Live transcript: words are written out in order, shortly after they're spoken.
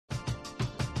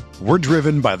We're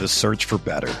driven by the search for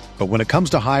better. But when it comes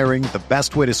to hiring, the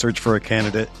best way to search for a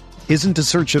candidate isn't to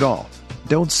search at all.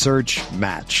 Don't search,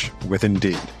 match with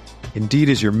Indeed. Indeed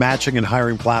is your matching and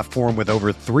hiring platform with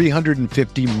over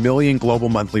 350 million global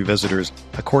monthly visitors,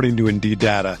 according to Indeed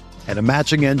data, and a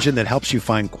matching engine that helps you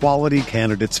find quality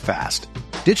candidates fast.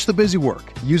 Ditch the busy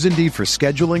work. Use Indeed for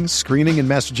scheduling, screening, and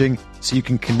messaging so you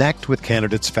can connect with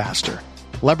candidates faster.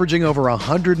 Leveraging over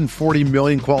 140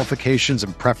 million qualifications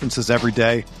and preferences every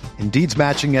day, Indeed's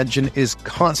matching engine is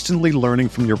constantly learning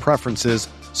from your preferences,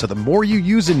 so the more you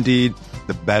use Indeed,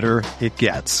 the better it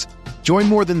gets. Join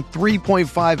more than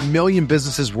 3.5 million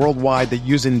businesses worldwide that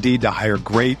use Indeed to hire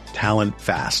great talent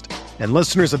fast. And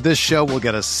listeners of this show will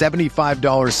get a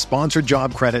 $75 sponsored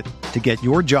job credit to get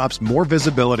your jobs more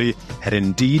visibility at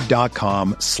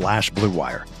Indeed.com/Blue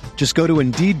Wire. Just go to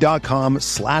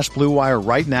Indeed.com/Blue Wire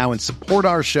right now and support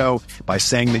our show by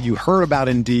saying that you heard about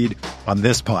Indeed on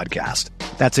this podcast.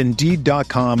 That's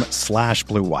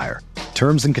Indeed.com/Blue Wire.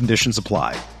 Terms and conditions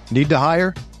apply. Need to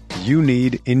hire? You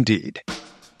need Indeed.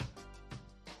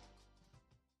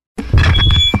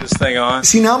 This thing on?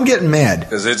 See, now I'm getting mad.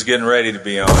 Because it's getting ready to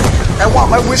be on. I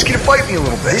want my whiskey to fight me a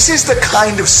little bit. This is the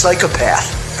kind of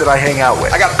psychopath that I hang out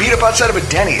with. I got beat up outside of a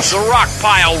Denny's. The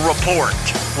Rockpile Report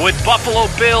with Buffalo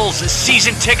Bills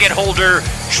season ticket holder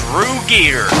Drew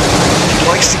Gear. He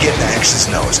likes to get in the X's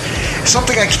nose.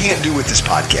 Something I can't do with this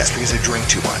podcast because I drink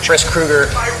too much. Chris Kruger.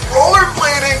 My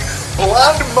rollerblading,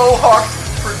 blonde mohawk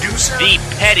producer. The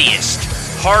pettiest,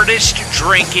 hardest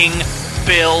drinking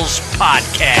Bills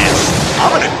podcast.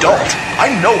 I'm an adult.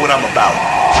 I know what I'm about.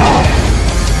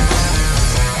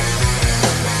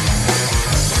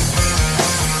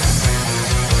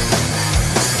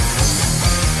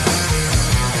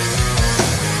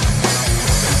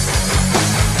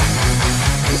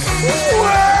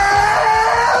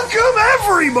 Welcome,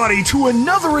 everybody, to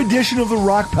another edition of the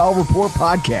Rockpile Report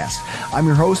podcast. I'm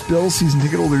your host, Bill, season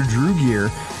ticket holder Drew Gear.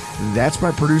 That's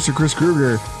my producer, Chris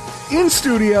Kruger. In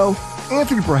studio,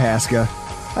 Anthony Prohaska.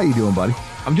 How you doing, buddy?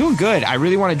 I'm doing good. I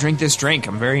really want to drink this drink.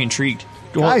 I'm very intrigued.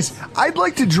 Guys, I'd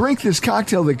like to drink this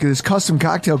cocktail, this custom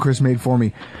cocktail Chris made for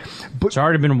me. But it's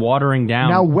already been watering down.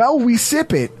 Now, while we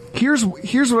sip it, here's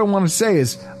what I want to say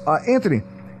is, Anthony,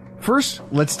 first,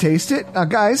 let's taste it. Now,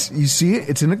 guys, you see it.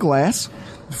 It's in a glass.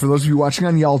 For those of you watching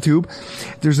on YouTube,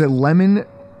 there's a lemon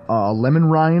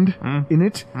rind in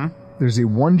it. There's a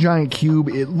one giant cube.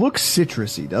 It looks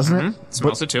citrusy, doesn't it? It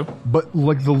smells it too. But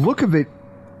like the look of it,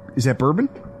 is that bourbon?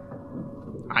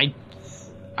 I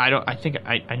think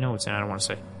I know what's in it. I don't want to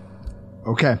say.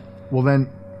 Okay. Well then,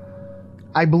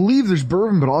 I believe there's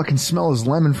bourbon, but all I can smell is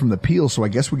lemon from the peel, so I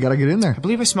guess we gotta get in there. I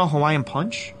believe I smell Hawaiian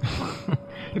Punch.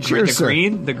 Cheers,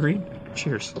 the green.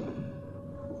 Cheers.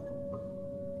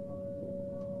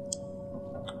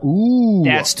 Ooh.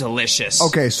 That's delicious.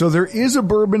 Okay, so there is a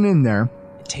bourbon in there.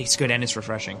 It tastes good and it's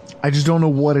refreshing. I just don't know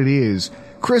what it is.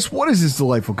 Chris, what is this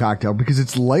delightful cocktail? Because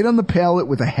it's light on the palate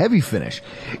with a heavy finish.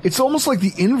 It's almost like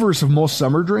the inverse of most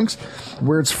summer drinks,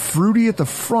 where it's fruity at the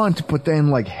front, but then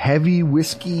like heavy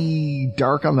whiskey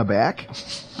dark on the back.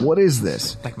 What is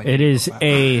this? It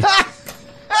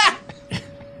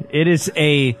is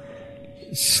a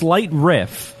slight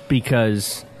riff,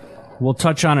 because we'll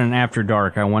touch on it after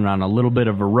dark. I went on a little bit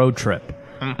of a road trip,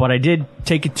 but I did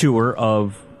take a tour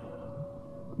of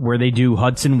where they do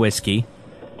Hudson whiskey,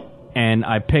 and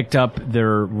I picked up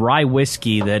their rye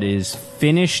whiskey that is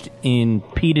finished in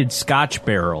peated Scotch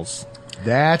barrels.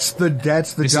 That's the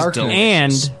darkness.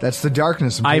 And that's the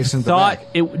darkness. I thought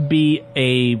it would be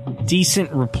a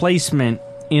decent replacement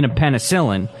in a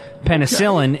penicillin.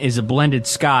 Penicillin is a blended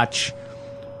Scotch,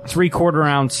 3/4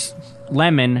 ounce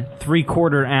lemon,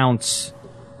 3/4 ounce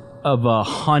of a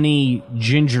honey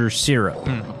ginger syrup.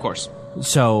 Of course.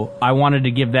 So I wanted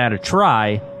to give that a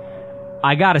try.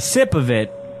 I got a sip of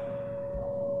it,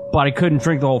 but I couldn't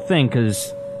drink the whole thing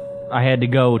because I had to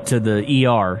go to the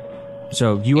ER.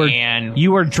 So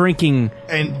you are drinking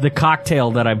the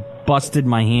cocktail that I busted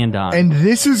my hand on. And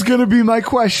this is going to be my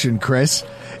question, Chris.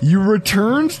 You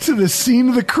returned to the scene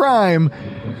of the crime.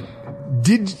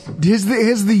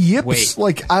 Has the yips? Wait.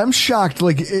 Like, I'm shocked.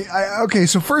 Like, okay,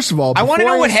 so first of all, I want to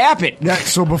know what happened.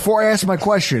 So before I ask my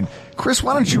question, Chris,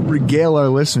 why don't you regale our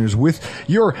listeners with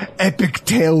your epic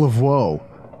tale of woe?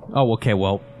 Oh, okay.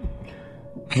 Well,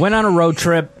 went on a road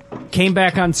trip, came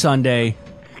back on Sunday,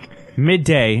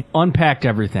 midday, unpacked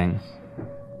everything.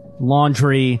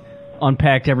 Laundry,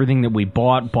 unpacked everything that we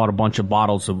bought a bunch of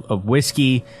bottles of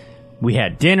whiskey. We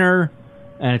had dinner,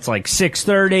 and it's like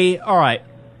 6:30. All right,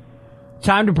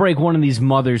 time to break one of these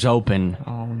mothers open.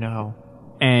 Oh, no.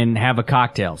 and have a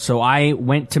cocktail. So I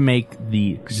went to make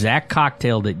the exact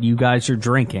cocktail that you guys are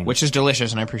drinking. Which is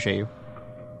delicious, and I appreciate you.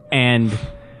 And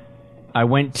I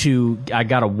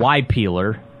got a Y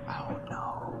peeler. Oh,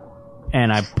 no.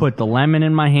 And I put the lemon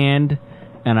in my hand,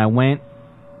 and I went,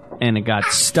 and it got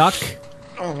stuck.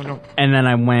 Oh, no. And then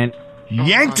I went...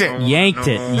 Yanked it,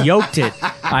 yoked it.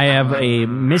 I have a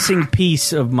missing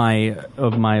piece of my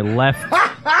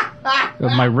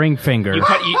ring finger.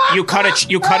 You cut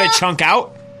a chunk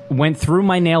out? Went through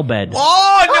my nail bed.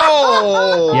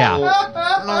 Oh, no! Yeah.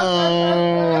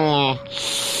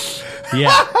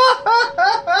 Yeah.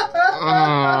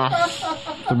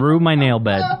 Through my nail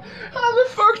bed. How the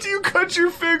fuck do you cut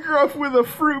your finger off with a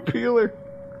fruit peeler?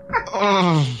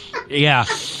 Yeah.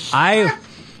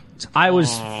 I was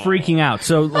freaking out.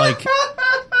 So, like...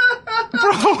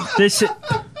 This...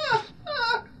 All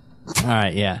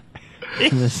right, yeah.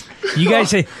 You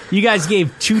guys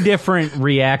gave two different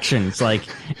reactions. Like,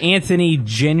 Anthony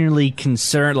genuinely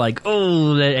concerned, like,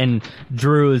 oh, and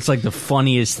Drew, it's like the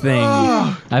funniest thing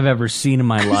I've ever seen in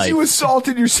my life. You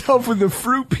assaulted yourself with a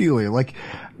fruit peeler. Like,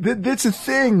 that's a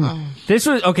thing. This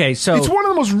was, okay, so... It's one of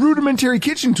the most rudimentary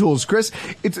kitchen tools, Chris.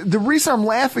 The reason I'm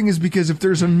laughing is because if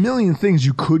there's a million things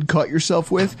you could cut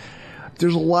yourself with,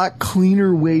 there's a lot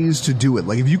cleaner ways to do it.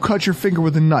 Like, if you cut your finger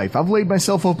with a knife, I've laid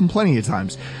myself open plenty of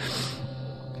times.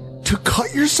 To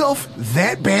cut yourself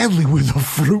that badly with a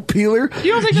fruit peeler?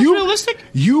 You don't think that's realistic?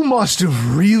 You must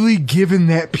have really given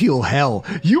that peel hell.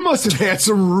 You must have had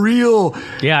some real...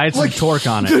 Yeah, I had some torque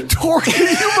on it. The torque.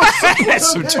 You must have had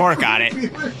some torque on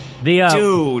it.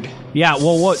 Dude. Yeah,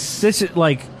 well, what... This is,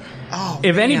 like...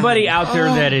 if anybody out there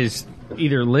that is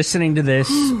either listening to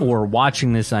this or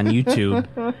watching this on YouTube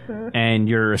and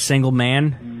you're a single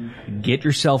man, get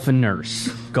yourself a nurse.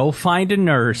 Go find a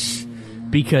nurse.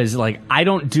 Because, like, I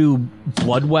don't do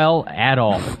blood well at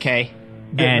all. Okay.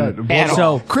 And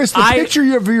so, Chris, the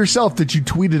picture of yourself that you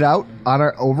tweeted out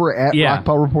over at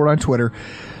Rockpile Report on Twitter,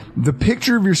 the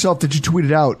picture of yourself that you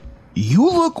tweeted out, you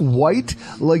look white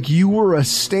like you were a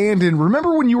stand-in.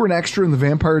 Remember when you were an extra in the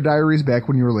Vampire Diaries back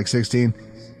when you were like 16?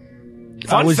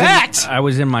 Fun fact! I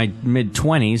was in my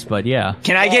mid-20s, but yeah.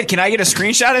 Can I get a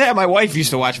screenshot of that? My wife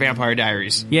used to watch Vampire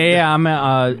Diaries. Yeah, I'm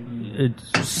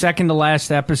second to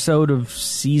last episode of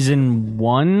season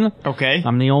 1. Okay.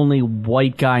 I'm the only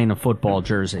white guy in a football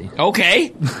jersey.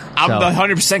 Okay. I'm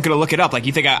 100% going to look it up. Like,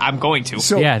 you think I'm going to.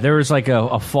 So, yeah, there was like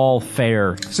a fall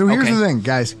fair. So here's the thing,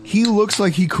 guys. He looks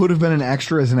like he could have been an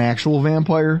extra as an actual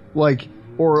vampire. Like,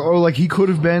 or like he could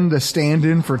have been the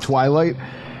stand-in for Twilight.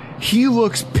 He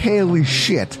looks pale as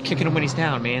shit. Kicking him when he's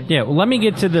down, man. Yeah, well, let me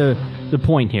get to the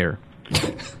point here.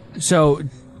 So,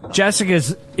 Jessica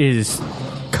is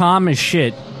calm as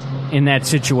shit in that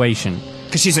situation.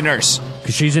 Because she's a nurse.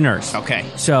 Okay.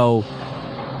 So,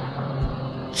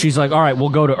 she's like, all right, we'll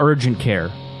go to urgent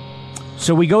care.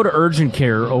 So, we go to urgent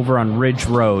care over on Ridge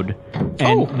Road.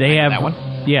 And they have... that one.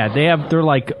 Yeah, they're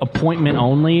like appointment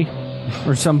only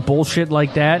or some bullshit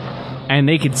like that. And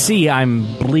they could see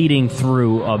I'm bleeding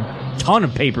through a ton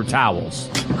of paper towels.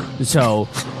 So...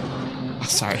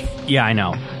 Sorry. Yeah, I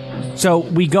know. So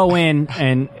we go in,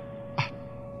 and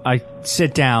I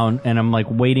sit down, and I'm like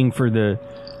waiting for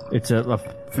it's a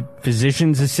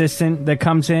physician's assistant that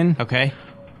comes in. Okay.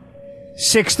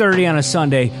 6:30 on a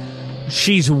Sunday.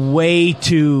 She's way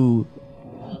too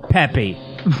peppy.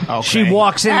 Okay. She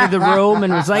walks into the room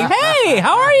and was like, "Hey,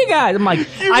 how are you guys?" I'm like,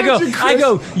 I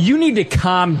go, you need to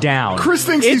calm down. Chris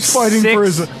thinks he's fighting for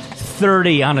his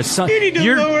 30 on a Sunday.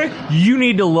 You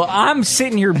need to look. I'm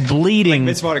sitting here bleeding. Like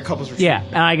Mitzvah couples retreat. Yeah,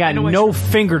 and I got no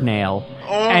fingernail,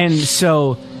 and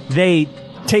so they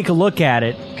take a look at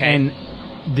it, and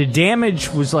the damage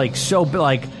was like so big,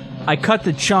 like. I cut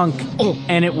the chunk,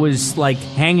 and it was, like,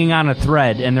 hanging on a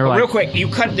thread, and they're like... Real quick, you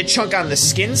cut the chunk on the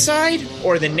skin side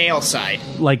or the nail side?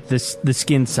 Like, the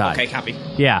skin side. Okay, copy.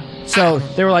 Yeah. So,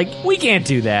 they were like, we can't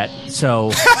do that,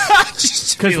 so...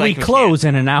 Because we close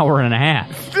in an hour and a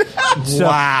half. So,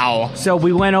 wow. So,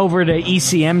 we went over to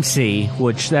ECMC,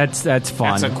 which that's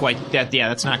fun.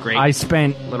 That's not great. I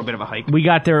spent... A little bit of a hike. We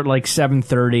got there at, like,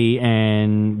 7:30,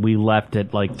 and we left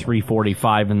at, like,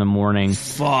 3:45 in the morning.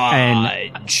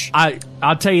 Fudge. And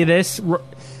I'll tell you this.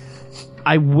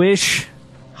 I wish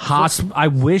hospitals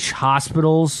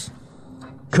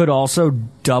could also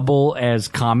double as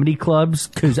comedy clubs,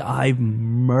 because I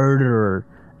murder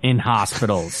in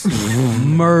hospitals.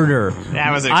 Murder.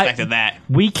 I wasn't expecting that.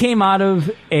 I came out of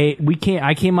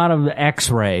the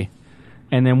X-ray,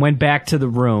 and then went back to the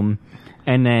room,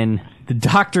 and then the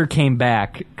doctor came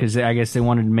back because I guess they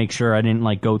wanted to make sure I didn't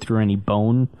like go through any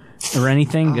bone or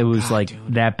anything. It was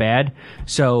that bad.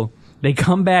 So they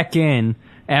come back in,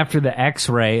 after the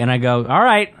X-ray, and I go, all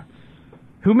right,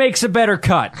 who makes a better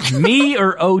cut, me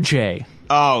or OJ?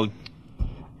 Oh,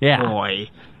 Yeah. boy.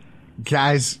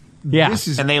 Guys, Yeah. this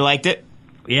is... And they liked it?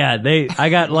 Yeah, I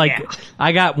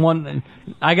got one.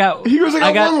 I got. He goes,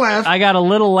 I got one laugh. I got a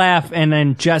little laugh, and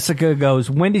then Jessica goes,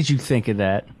 "When did you think of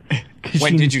that?"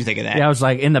 When did you think of that? Yeah, I was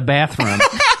like, in the bathroom.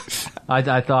 I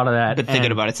thought of that. I've been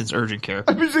thinking about it since urgent care.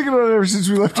 I've been thinking about it ever since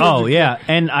we left. Oh yeah,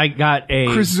 and I got a.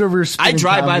 Chris is over here spinning I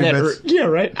drive by comedy that. bits. Yeah,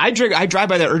 right. I drive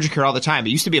by that urgent care all the time. It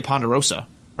used to be a Ponderosa,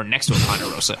 or next to a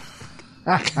Ponderosa.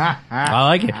 I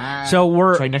like it. So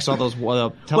we're It's right next to all those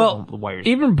telephone wires.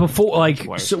 even before, like,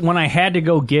 Wires. so when I had to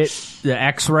go get the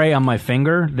X-ray on my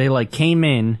finger, they like came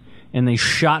in and they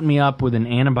shot me up with an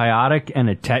antibiotic and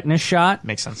a tetanus shot.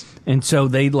 Makes sense. And so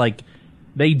they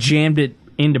jammed it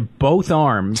into both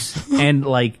arms and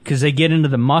like because they get into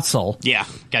the muscle. Yeah,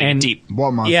 gotta And- get deep.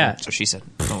 What monster? Yeah, So she said.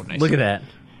 Oh, nice. look at that.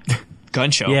 Gun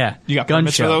show. Yeah, You got gun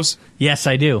permits show. for those? Yes,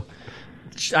 I do.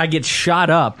 I get shot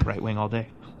up Right wing all day.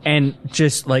 and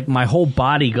just like my whole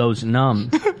body goes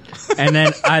numb. And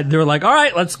then they're like, "All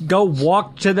right, let's go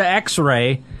walk to the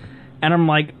X-ray." And I'm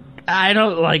like,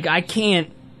 I can't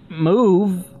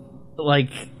move. Like,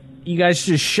 you guys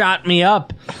just shot me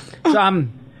up. So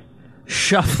I'm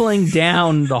shuffling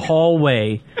down the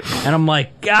hallway, and I'm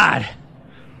like, God,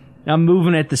 I'm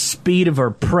moving at the speed of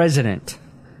our president.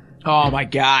 Oh my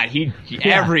God!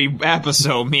 Every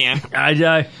episode, man.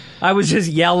 I was just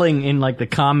yelling in like the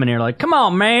common area, like, "Come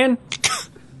on, man!"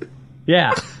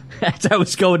 Yeah, as I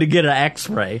was going to get an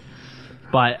X-ray.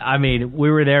 But I mean, we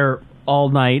were there all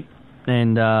night,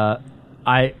 and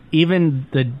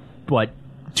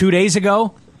 2 days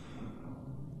ago.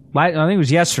 I think it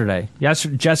was yesterday.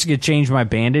 Jessica changed my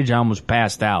bandage. I almost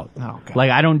passed out. Oh, God. Like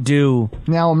I don't do.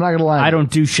 Now, I'm not going to lie. I don't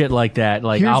do shit like that.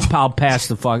 Like I'll pass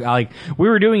the fuck. Like we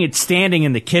were doing it standing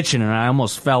in the kitchen, and I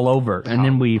almost fell over. And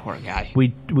then poor guy.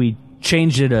 we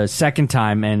changed it a second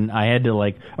time, and I had to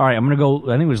like, all right, I'm gonna go.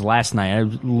 I think it was last night.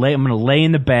 I'm gonna lay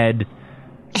in the bed.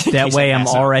 That way, I'm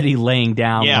already laying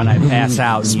down when I pass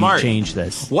out. Smart. And you change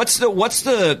this. What's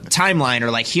the timeline or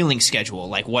like healing schedule?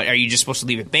 Like, what are you just supposed to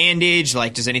leave it bandaged?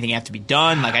 Like, does anything have to be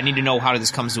done? Like, I need to know how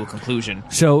this comes to a conclusion.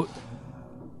 So,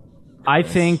 I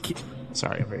think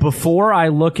Sorry. before I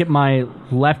look at my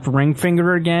left ring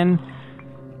finger again,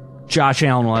 Josh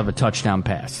Allen will have a touchdown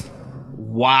pass.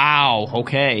 Wow.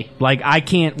 Okay. Like I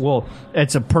can't. Well,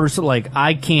 it's a person. Like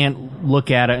I can't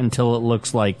look at it until it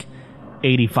looks like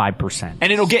 85%.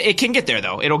 And it can get there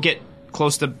though. It'll get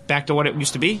close to back to what it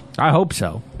used to be. I hope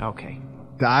so. Okay.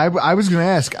 I was going to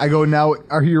ask. I go, now,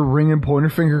 are your ring and pointer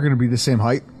finger going to be the same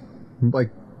height?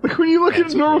 Like when you look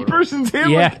at a normal person's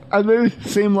hand, Yeah. like, are they the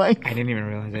same length? I didn't even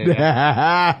realize that.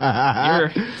 I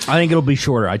think it'll be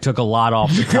shorter. I took a lot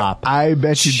off the top. I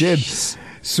bet you did.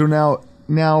 So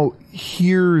now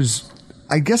here's,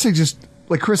 I guess I just,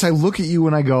 like Chris, I look at you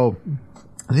and I go,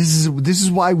 this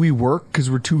is why we work, because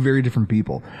we're two very different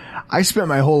people. I spent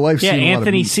my whole life Yeah, seeing a lot of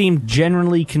Anthony meat. seeed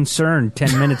genuinely concerned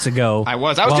 10 minutes ago. I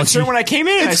was concerned when I came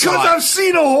in. It's I because saw it. I've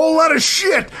seen a whole lot of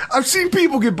shit. I've seen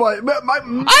people get butted.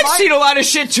 I've seen a lot of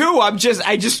shit too. I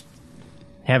just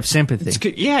Have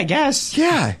sympathy. yeah, I guess.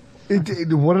 Yeah.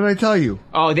 What did I tell you?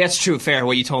 Oh, that's true. Fair.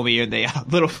 What you told me the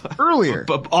little Earlier.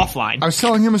 but offline. I was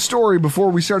telling him a story before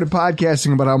we started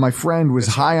podcasting about how my friend was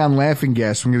high on laughing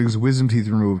gas from getting his wisdom teeth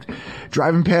removed.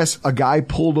 Driving past, a guy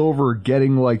pulled over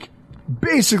getting like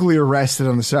basically arrested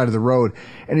on the side of the road.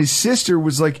 And his sister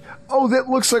was like, "Oh, that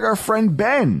looks like our friend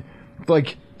Ben.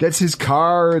 Like, that's his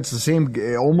car. It's the same.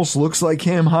 It almost looks like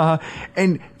him, huh?"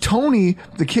 And Tony,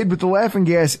 the kid with the laughing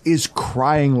gas, is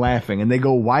crying laughing. And they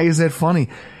go, "Why is that funny?"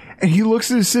 And he looks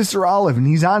at his sister Olive, and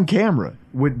he's on camera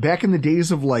with back in the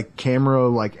days of like camera,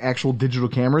 like actual digital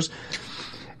cameras,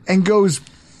 and goes,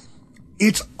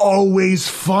 "It's always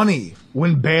funny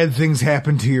when bad things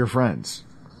happen to your friends."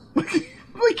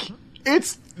 like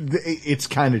it's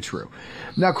kind of true.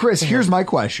 Now, Chris, here's my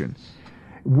question: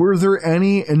 were there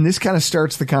any? And this kind of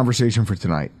starts the conversation for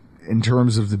tonight in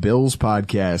terms of the Bills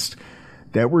podcast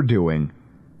that we're doing.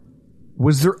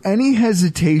 Was there any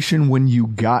hesitation when you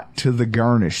got to the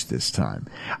garnish this time?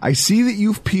 I see that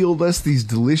you've peeled us these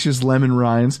delicious lemon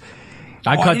rinds.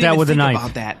 I cut that with a knife.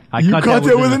 About that. You cut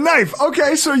that with a knife.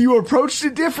 Okay, so you approached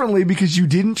it differently because you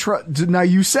didn't now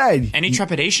you said Any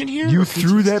trepidation here? you Or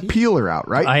threw PTSD? that peeler out,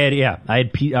 right?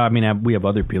 We have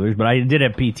other peelers, but I did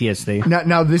have PTSD.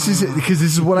 Now this is because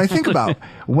this is what I think about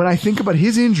when I think about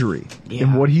his injury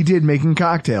and what he did making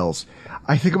cocktails.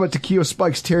 I think about Takeo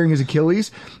Spikes tearing his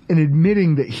Achilles and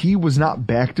admitting that he was not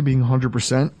back to being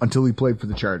 100% until he played for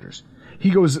the Chargers.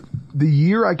 He goes, "The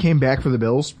year I came back for the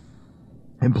Bills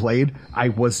and played, I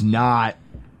was not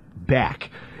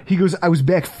back." He goes, I was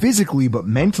back physically, but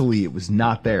mentally it was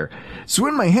not there. So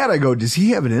in my head, I go, does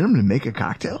he have it in him to make a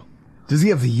cocktail? Does he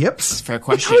have the yips? Fair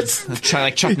question. Try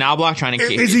like Chuck Knobloch trying to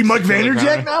keep. Is he Mike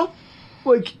Vanderjagt now?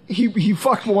 Like, he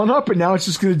fucked one up and now it's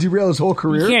just going to derail his whole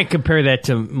career? You can't compare that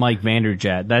to Mike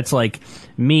Vanderjagt. That's like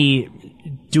me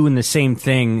doing the same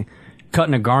thing,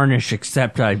 cutting a garnish,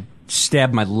 except I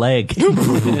stabbed my leg.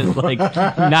 Like,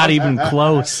 not even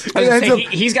close.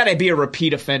 He's got to be a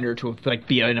repeat offender to like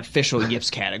be an official yips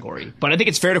category. But I think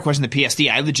it's fair to question the PSD.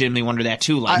 I legitimately wonder that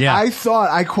too. Like,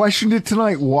 I questioned it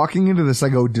tonight walking into this. I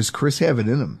go, does Chris have it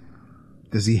in him?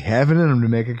 Does he have it in him to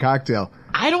make a cocktail?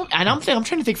 I'm trying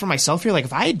to think for myself here. Like,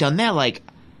 if I had done that, like,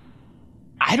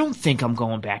 I don't think I'm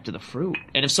going back to the fruit.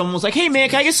 And if someone was like, hey, man,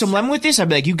 can I get some lemon with this? I'd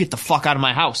be like, you get the fuck out of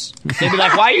my house. They'd be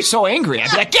like, why are you so angry?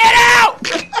 I'd be like, get out!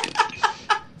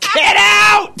 Get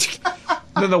out!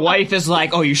 And then the wife is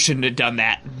like, oh, you shouldn't have done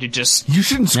that. You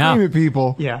shouldn't scream at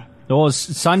people. Yeah. Well, it's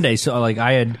Sunday, so like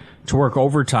I had to work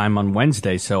overtime on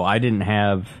Wednesday, so I didn't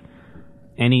have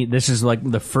any. This is like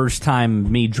the first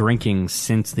time me drinking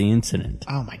since the incident.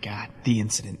 Oh my God, the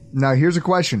incident. Now here's a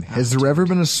question: has there ever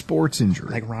been a sports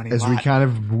injury? Like Ronnie as Lott. we kind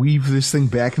of weave this thing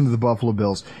back into the Buffalo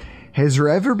Bills. Has there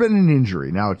ever been an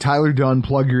injury? Now, Tyler Dunn,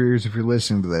 plug your ears if you're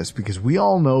listening to this, because we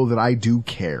all know that I do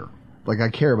care. Like, I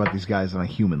care about these guys on a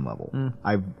human level.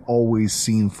 I've always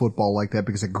seen football like that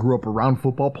because I grew up around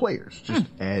football players, just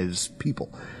as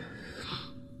people.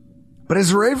 But has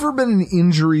there ever been an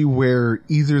injury where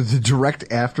either the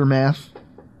direct aftermath,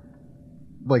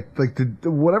 like the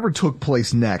whatever took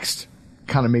place next,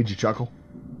 kind of made you chuckle?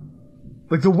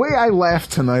 Like the way I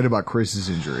laughed tonight about Chris's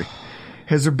injury.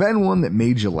 Has there been one that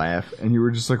made you laugh and you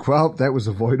were just like, well, that was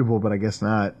avoidable, but I guess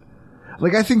not?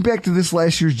 Like, I think back to this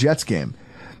last year's Jets game.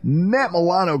 Matt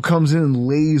Milano comes in and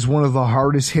lays one of the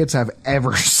hardest hits I've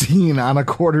ever seen on a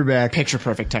quarterback. Picture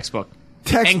perfect textbook.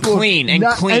 And clean. And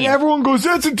everyone goes,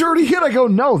 that's a dirty hit. I go,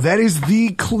 no, that is the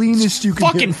cleanest you can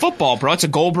fucking hit. Football, bro. It's a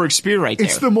Goldberg spear right there.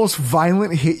 It's the most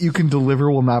violent hit you can deliver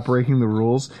while not breaking the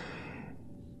rules.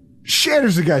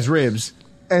 Shatters the guy's ribs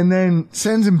and then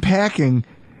sends him packing.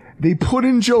 They put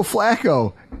in Joe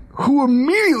Flacco, who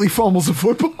immediately fumbles the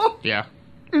football. Yeah.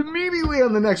 Immediately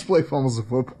on the next play fumbles the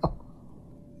football.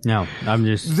 No, I'm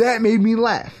just... That made me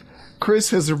laugh.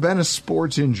 Chris, has there been a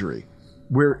sports injury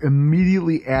where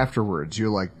immediately afterwards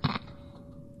you're like,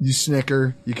 you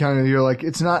snicker, you're like,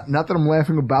 it's not that I'm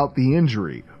laughing about the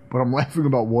injury, but I'm laughing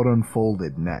about what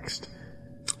unfolded next.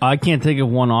 I can't think of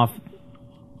one off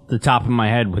the top of my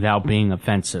head without being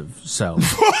offensive, so...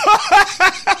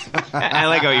 I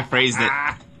like how you phrased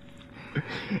it.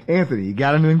 Anthony, you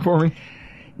got anything for me?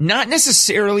 Not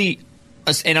necessarily...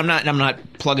 And I'm not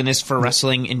plugging this for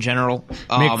wrestling in general.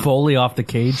 Mick Foley off the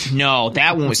cage? No,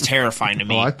 that one was terrifying to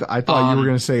me. Oh, I thought you were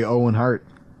going to say Owen Hart.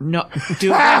 No,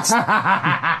 dude, that's...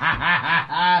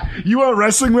 You want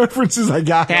wrestling references? I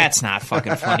got it. That's not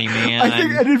fucking funny,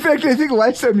 man. In fact, I think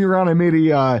last time you were on, I made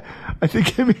a,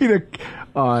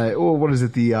 what is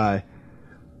it,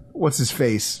 what's his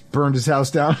face? Burned his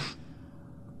house down?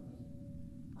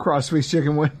 Crossface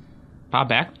chicken wing? Bob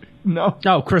Back? No.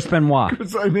 Oh, Chris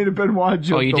Benoit. I made a Benoit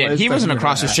joke. Oh, you did? He wasn't a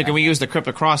crossface chicken. We used the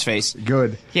cryptic crossface.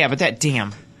 Good. Yeah, but that,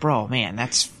 damn, bro, man,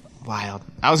 that's wild.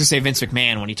 I was going to say Vince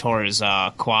McMahon when he tore his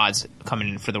quads coming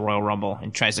in for the Royal Rumble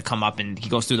and tries to come up and he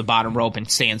goes through the bottom rope and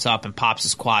stands up and pops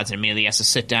his quads and immediately has to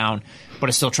sit down, but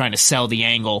is still trying to sell the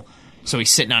angle. So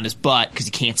he's sitting on his butt because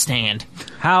he can't stand.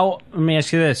 Let me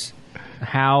ask you this.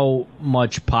 How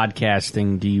much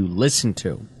podcasting do you listen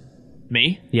to?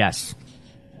 Me? Yes.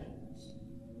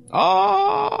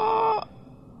 I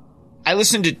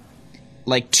listen to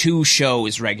like 2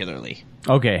 shows regularly.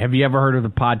 Okay. Have you ever heard of the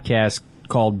podcast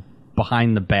called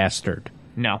Behind the Bastard?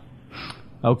 No.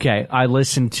 Okay. I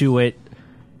listened to it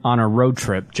on a road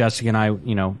trip. Jessica and I,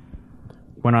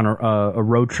 went on a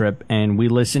road trip and we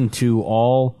listened to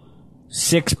all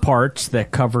 6 parts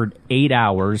that covered 8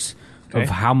 hours of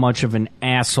how much of an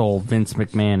asshole Vince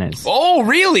McMahon is. Oh,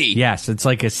 really? Yes, it's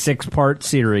like a 6-part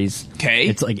series. Okay.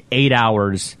 It's like 8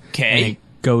 hours. Okay. And it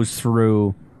goes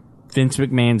through Vince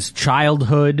McMahon's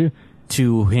childhood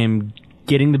to him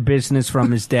getting the business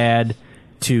from his dad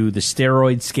to the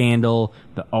steroid scandal,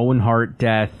 the Owen Hart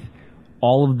death,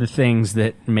 all of the things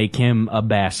that make him a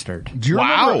bastard. Do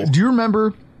you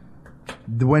remember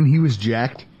when he was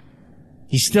jacked?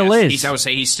 He still is. I would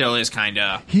say he still is kind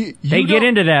of. They get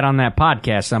into that on that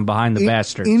podcast on Behind the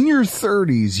Bastards. In your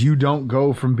 30s, you don't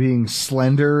go from being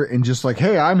slender and just like,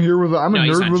 hey, I'm a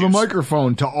nerd with a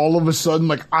microphone to all of a sudden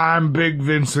like, I'm big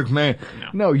Vince McMahon.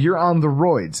 No, you're on the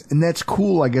roids. And that's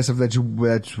cool, I guess, if that's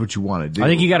what you want to do. I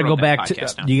think you got to go back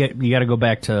to you got to go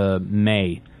back to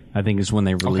May I think is when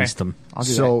they released them.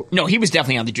 So No, he was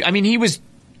definitely on the. I mean, he was.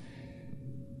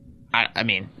 I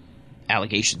mean,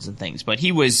 allegations and things, but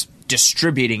he was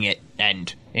distributing it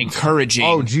and encouraging.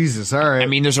 Oh, Jesus! All right. I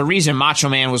mean, there's a reason Macho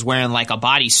Man was wearing like a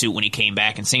bodysuit when he came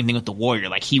back, and same thing with the Warrior.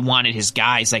 Like, he wanted his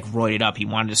guys like roided up. He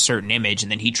wanted a certain image,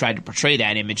 and then he tried to portray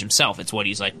that image himself. It's what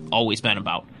he's like always been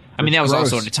about. I mean, that was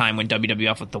also at a time when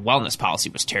WWF with the wellness policy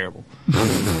was terrible. The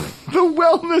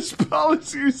wellness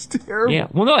policy was terrible. Yeah,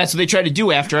 well, no, that's what they tried to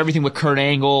do after everything with Kurt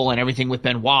Angle and everything with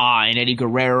Benoit and Eddie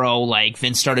Guerrero. Like,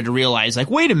 Vince started to realize, like,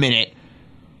 wait a minute.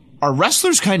 Are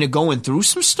wrestlers kind of going through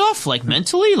some stuff, like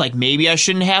mentally? Like, maybe I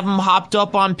shouldn't have them hopped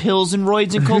up on pills and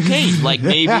roids and cocaine. Like,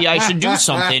 maybe I should do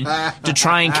something to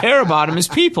try and care about them as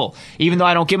people. Even though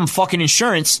I don't give them fucking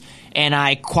insurance and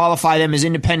I qualify them as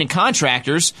independent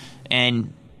contractors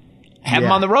and have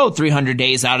them on the road 300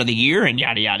 days out of the year and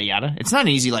yada, yada, yada. It's not an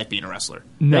easy life being a wrestler.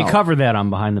 No. They cover that on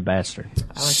Behind the Bastard.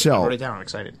 I wrote it down. I'm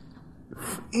excited.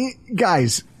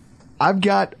 Guys, I've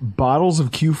got bottles of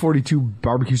Q42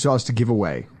 barbecue sauce to give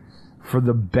away for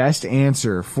the best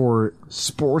answer for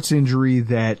sports injury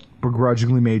that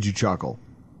begrudgingly made you chuckle.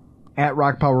 At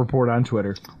Rockpile Report on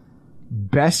Twitter.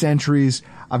 Best entries.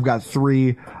 I've got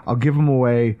 3. I'll give them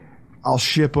away. I'll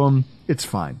ship them. It's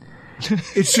fine.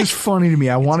 It's just funny to me.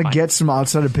 I want to get some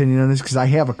outside opinion on this because I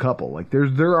have a couple. Like,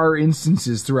 there are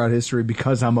instances throughout history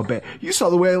because I'm a bad. You saw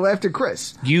the way I laughed at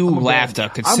Chris. You laughed a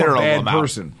considerable I'm a bad amount.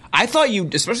 person. I thought you,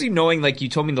 especially knowing, like, you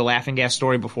told me the laughing gas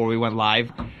story before we went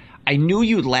live. I knew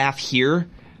you'd laugh here.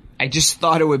 I just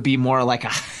thought it would be more like a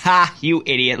ha, you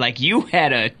idiot. Like, you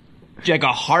had a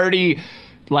hearty,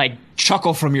 like,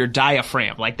 chuckle from your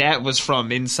diaphragm. Like, that was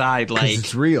from inside, like.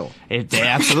 It's real. It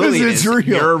absolutely is. Real.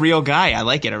 You're a real guy. I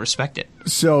like it. I respect it.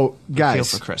 So, guys.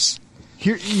 Feel for Chris.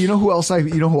 Here, you know who else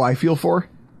you know who I feel for?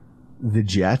 The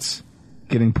Jets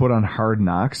getting put on Hard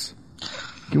Knocks.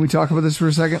 Can we talk about this for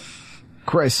a second?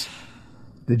 Chris,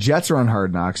 the Jets are on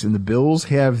Hard Knocks, and the Bills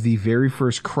have the very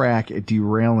first crack at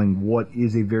derailing what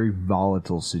is a very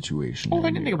volatile situation. Oh, I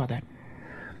didn't think about that.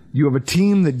 You have a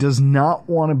team that does not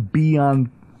want to be on.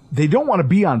 They don't want to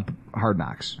be on Hard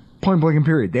Knocks. Point blank and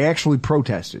period. They actually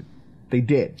protested. They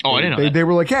did. Oh, I didn't know that. They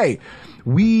were like, hey,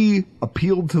 we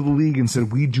appealed to the league and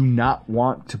said we do not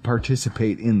want to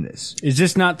participate in this. Is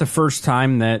this not the first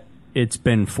time that it's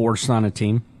been forced on a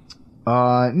team?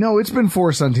 No, it's been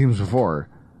forced on teams before.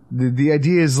 The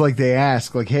idea is like they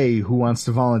ask, like, hey, who wants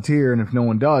to volunteer? And if no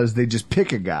one does, they just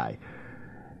pick a guy.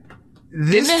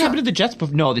 Didn't that happen to the Jets?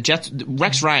 No, the Jets.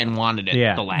 Rex Ryan wanted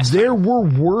it the last time. There were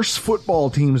worse football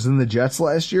teams than the Jets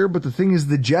last year, but the thing is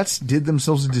the Jets did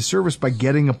themselves a disservice by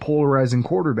getting a polarizing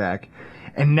quarterback.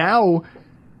 And now,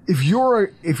 if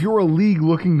you're a league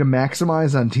looking to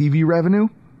maximize on TV revenue,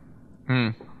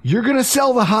 you're going to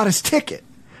sell the hottest ticket.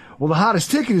 Well, the hottest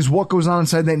ticket is what goes on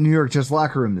inside that New York Jets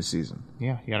locker room this season.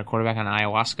 Yeah, you got a quarterback on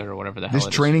ayahuasca or whatever the hell this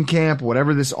training camp,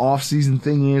 whatever this off-season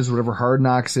thing is, whatever Hard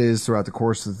Knocks is throughout the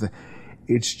course of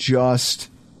it's just,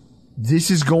 this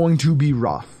is going to be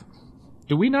rough.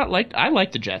 Do we not like, I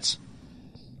like the Jets.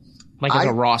 Like as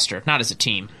a roster, not as a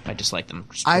team. I just like them.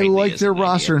 I like their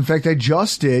roster. In fact, I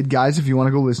just did. Guys, if you want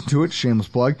to go listen to it, shameless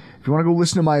plug. If you want to go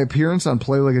listen to my appearance on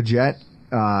Play Like a Jet,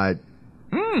 I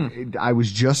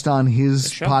was just on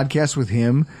his podcast with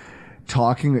him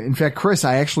talking. In fact, Chris,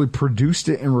 I actually produced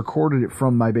it and recorded it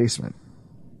from my basement.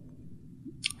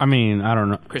 I mean, I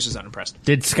don't know. Chris is unimpressed.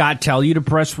 Did Scott tell you to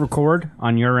press record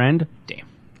on your end? Damn.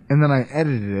 And then I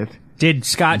edited it. Did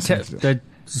Scott the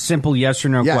simple yes or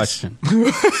no question?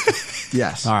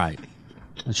 Yes. All right.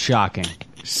 That's shocking.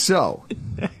 So,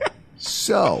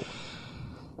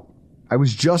 I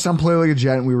was just on Play Like a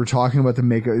Jet and we were talking about the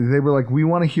makeup. They were like, we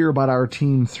want to hear about our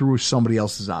team through somebody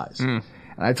else's eyes. And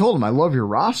I told them, I love your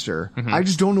roster. I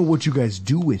just don't know what you guys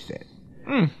do with it.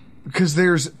 Because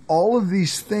there's all of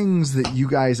these things that you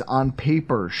guys on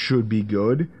paper should be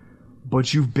good,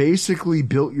 but you've basically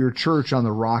built your church on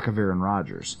the rock of Aaron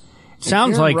Rodgers.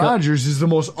 Sounds Aaron like Rodgers is the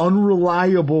most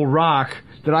unreliable rock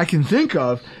that I can think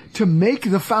of to make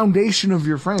the foundation of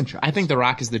your franchise. I think the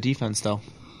rock is the defense, though.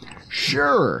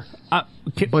 Sure. But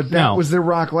that no. was their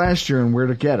rock last year, and where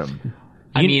to get him?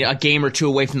 I mean, a game or two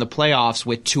away from the playoffs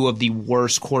with two of the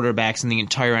worst quarterbacks in the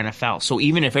entire NFL. So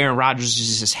even if Aaron Rodgers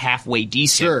is just halfway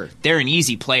decent, they're an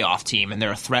easy playoff team, and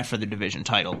they're a threat for the division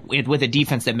title with a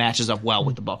defense that matches up well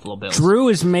with the Buffalo Bills. Drew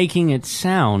is making it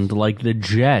sound like the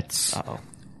Jets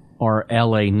are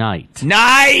LA Knight.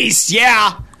 Nice!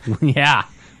 Yeah! Yeah.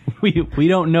 We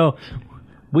don't know.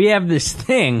 We have this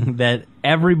thing that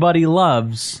everybody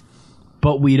loves,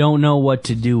 but we don't know what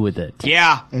to do with it.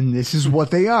 Yeah. And this is what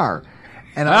they are.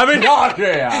 And I mean, oh,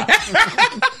 yeah.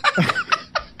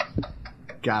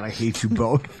 God, I hate you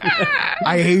both.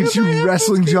 I hate you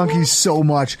wrestling junkies so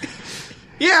much.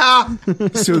 Yeah.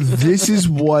 So this is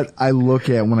what I look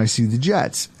at when I see the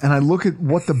Jets, and I look at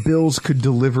what the Bills could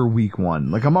deliver week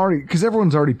one. Like I'm already, because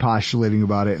everyone's already postulating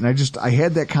about it, and I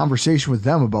had that conversation with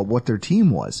them about what their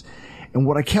team was, and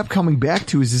what I kept coming back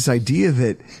to is this idea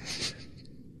that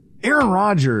Aaron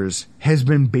Rodgers has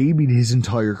been babied his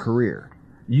entire career.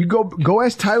 You go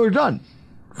ask Tyler Dunn,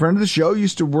 friend of the show,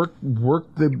 used to work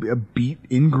the beat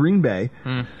in Green Bay.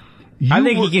 I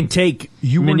think he can take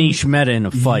Manish Mehta in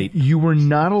a fight. You were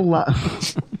not allowed.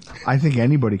 I think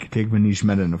anybody could take Manish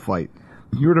Mehta in a fight.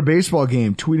 You were at a baseball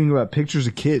game tweeting about pictures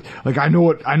of kids. Like, I know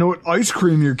what ice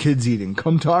cream your kid's eating.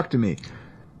 Come talk to me.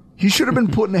 He should have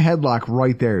been put in a headlock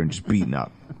right there and just beaten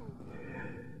up.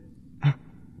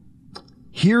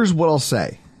 Here's what I'll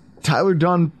say. Tyler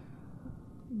Dunn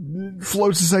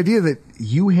floats this idea that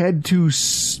you had to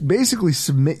basically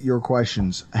submit your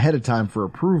questions ahead of time for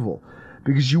approval,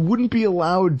 because you wouldn't be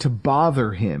allowed to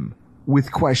bother him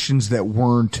with questions that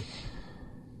weren't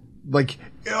like,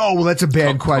 oh, well, that's a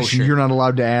bad question. Kosher. You're not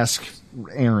allowed to ask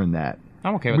Aaron that.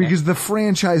 I'm okay with because the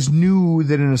franchise knew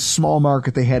that in a small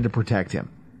market they had to protect him.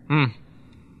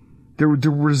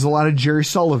 There was a lot of Jerry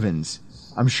Sullivans.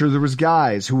 I'm sure there was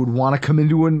guys who would want to come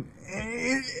into an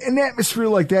atmosphere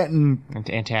like that and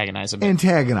antagonize a bit.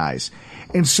 Antagonize.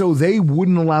 And so they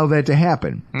wouldn't allow that to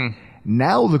happen.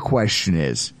 Now the question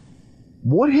is,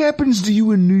 what happens to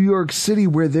you in New York City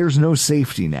where there's no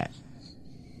safety net?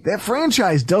 That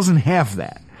franchise doesn't have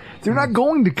that. They're not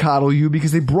going to coddle you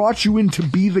because they brought you in to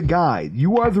be the guide.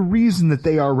 You are the reason that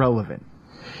they are relevant.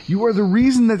 You are the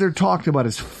reason that they're talked about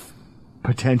as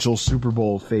potential Super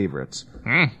Bowl favorites.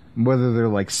 Whether they're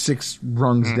like 6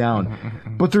 rungs down.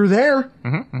 But they're there.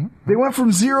 They went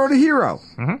from 0 to hero.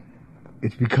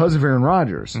 It's because of Aaron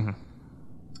Rodgers.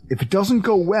 If it doesn't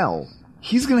go well,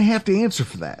 he's going to have to answer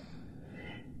for that.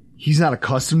 He's not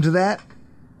accustomed to that.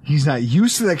 He's not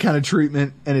used to that kind of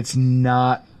treatment, and it's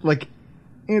not like.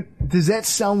 Does that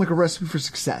sound like a recipe for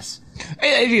success?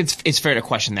 I think it's fair to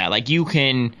question that. Like, you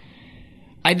can.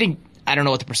 I don't know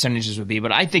what the percentages would be,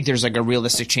 but I think there's like a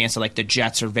realistic chance that like the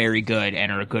Jets are very good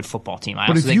and are a good football team.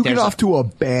 But if you get off to a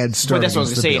bad start, that's what I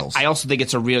was against going the to Bills. say. I also think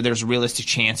there's a realistic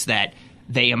chance that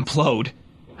they implode,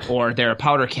 or they're a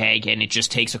powder keg, and it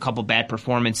just takes a couple bad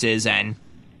performances, and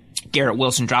Garrett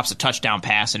Wilson drops a touchdown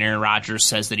pass, and Aaron Rodgers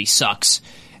says that he sucks,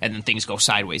 and then things go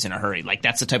sideways in a hurry. Like,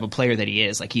 that's the type of player that he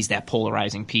is. Like, he's that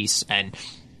polarizing piece. And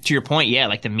to your point, yeah,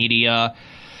 like the media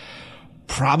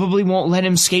probably won't let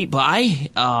him skate by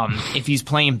if he's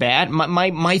playing bad.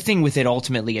 My thing with it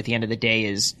ultimately at the end of the day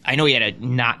is, I know he had a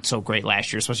not so great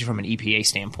last year, especially from an EPA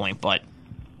standpoint, but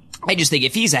I just think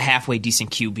if he's a halfway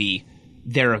decent QB,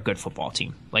 they're a good football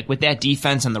team. Like, with that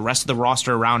defense and the rest of the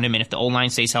roster around him, and if the O-line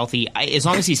stays healthy, as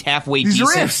long as he's halfway These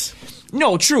decent. are ifs.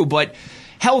 No, true, but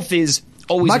health is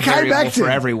always a variable for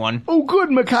everyone. Oh, good.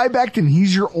 Mekhi Becton.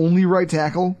 He's your only right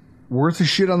tackle worth of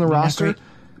shit on the roster.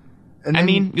 And I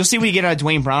mean, you'll see what you get out of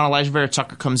Dwayne Brown. Elijah Vera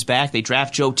Tucker comes back. They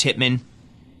draft Joe Tippmann.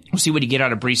 We'll see what you get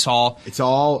out of Breece Hall.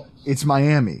 It's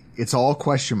Miami. It's all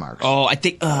question marks. Oh, I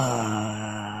think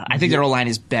their O-line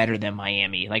is better than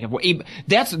Miami. Like,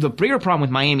 that's the bigger problem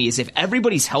with Miami is if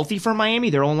everybody's healthy for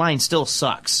Miami, their O-line still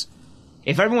sucks.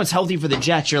 If everyone's healthy for the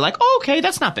Jets, you're like, oh, okay,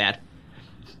 that's not bad.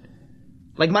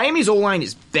 Like, Miami's O-line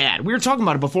is bad. We were talking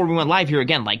about it before we went live here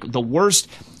again. Like, the worst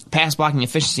pass blocking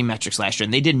efficiency metrics last year,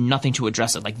 and they did nothing to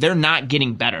address it. Like, they're not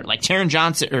getting better. Like, Teron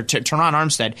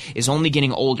Armstead is only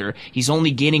getting older. He's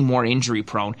only getting more injury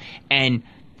prone. And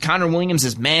Connor Williams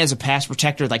is mad as a pass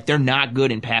protector. Like, they're not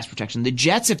good in pass protection. The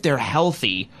Jets, if they're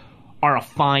healthy, are a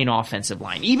fine offensive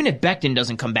line. Even if Becton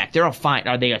doesn't come back, they're a fine.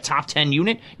 Are they a top 10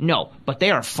 unit? No, but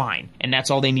they are fine. And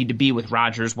that's all they need to be with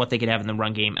Rodgers, what they could have in the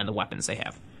run game, and the weapons they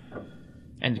have.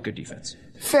 And a good defense.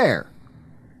 Fair.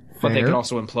 But they could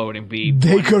also implode and be.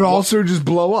 They could also just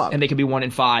blow up. And they could be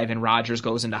 1-5, and Rodgers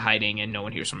goes into hiding, and no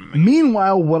one hears from him.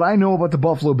 Meanwhile, what I know about the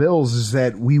Buffalo Bills is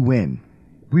that we win.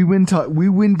 We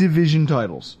win division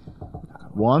titles.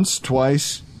 Once,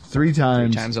 twice, 3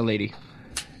 times. 3 times a lady.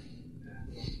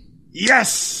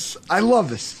 Yes! I love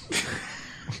this.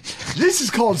 This is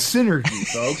called synergy,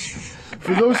 folks.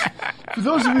 For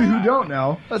those of you who don't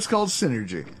know, that's called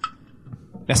synergy.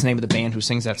 That's the name of the band who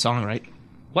sings that song, right?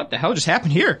 What the hell just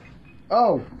happened here?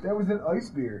 Oh, that was an ice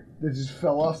beer that just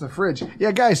fell off the fridge.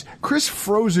 Yeah, guys, Chris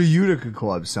froze a Utica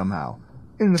Club somehow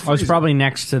in the freezer. Oh, it's probably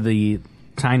next to the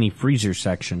tiny freezer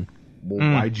section. Well,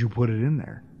 why'd you put it in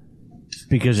there?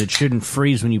 Because it shouldn't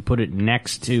freeze when you put it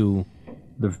next to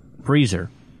the freezer.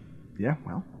 Yeah,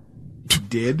 well,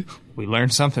 did. We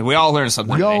learned something. We all learned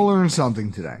something today. We all learned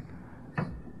something today.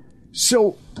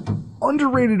 So,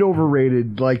 underrated,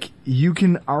 overrated. Like, you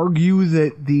can argue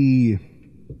that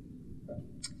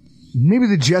maybe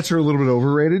the Jets are a little bit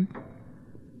overrated,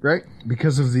 right?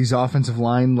 Because of these offensive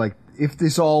line. Like, if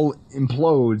this all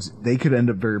implodes, they could end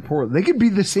up very poor. They could be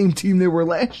the same team they were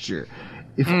last year.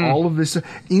 If all of this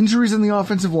injuries in the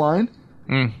offensive line,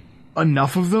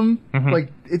 enough of them,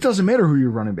 like, it doesn't matter who your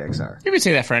running backs are. You could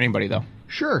say that for anybody, though.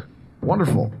 Sure.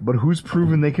 Wonderful. But who's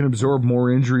proven they can absorb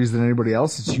more injuries than anybody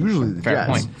else? It's usually the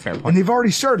Jets. Fair point. And they've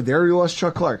already started. They already lost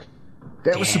Chuck Clark.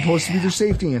 That was supposed to be their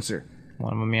safety answer.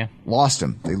 One of them, yeah. Lost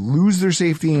him. They lose their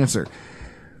safety answer.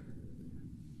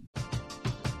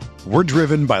 We're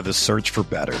driven by the search for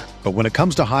better. But when it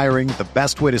comes to hiring, the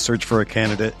best way to search for a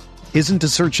candidate isn't to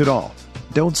search at all.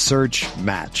 Don't search,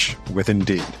 match with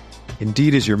Indeed.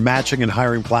 Indeed is your matching and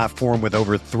hiring platform with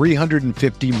over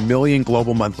 350 million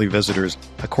global monthly visitors,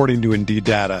 according to Indeed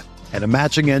data, and a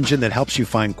matching engine that helps you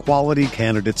find quality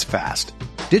candidates fast.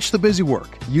 Ditch the busy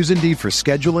work. Use Indeed for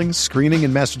scheduling, screening,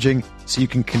 and messaging so you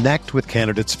can connect with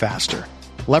candidates faster.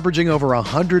 Leveraging over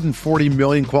 140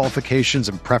 million qualifications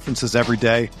and preferences every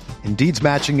day, Indeed's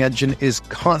matching engine is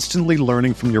constantly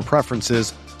learning from your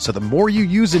preferences, so the more you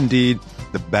use Indeed,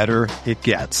 the better it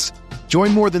gets.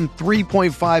 Join more than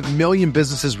 3.5 million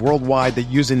businesses worldwide that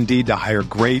use Indeed to hire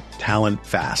great talent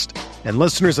fast. And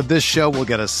listeners of this show will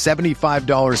get a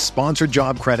 $75 sponsored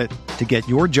job credit to get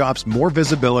your jobs more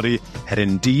visibility at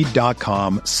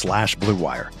Indeed.com/Blue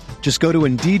Wire. Just go to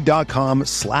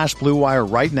Indeed.com/Blue Wire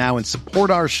right now and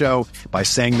support our show by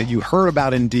saying that you heard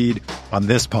about Indeed on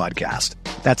this podcast.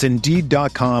 That's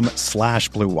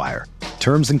Indeed.com/Blue Wire.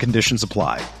 Terms and conditions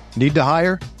apply. Need to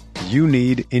hire? You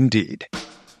need Indeed.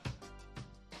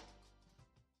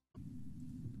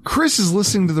 Chris is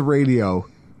listening to the radio,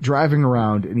 driving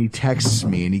around, and he texts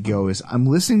me and he goes, I'm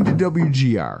listening to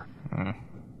WGR.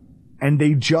 And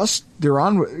they're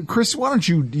on. Chris, why don't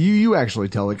you actually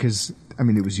tell it? Because, I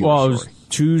mean, it was your Well, story. it was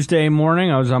Tuesday morning.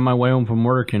 I was on my way home from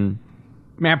work, and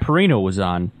Matt Perino was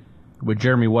on with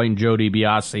Jeremy White and Joe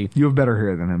DiBiase. You have better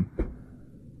hair than him.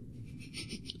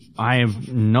 I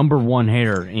have number one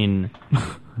hair in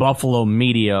Buffalo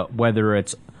media, whether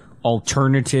it's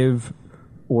alternative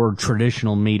or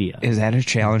traditional media. Is that a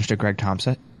challenge to Greg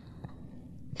Thompson?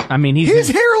 I mean, his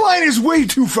hairline is way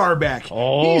too far back.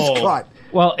 He's cut.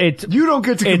 Well, you don't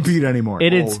get to compete anymore.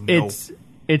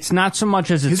 It's not so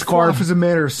much as it's his far. His is a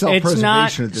matter of self-preservation. It's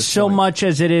not at this so point. much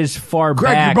as it is far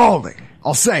Greg, back. you're balding.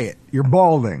 I'll say it. You're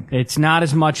balding. It's not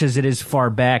as much as it is far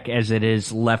back as it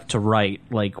is left to right.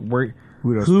 Like we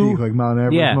don't speak like Mount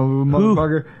Everest, yeah,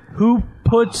 motherfucker. Who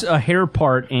puts a hair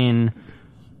part in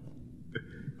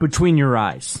between your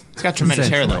eyes? He's got tremendous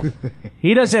hair, though.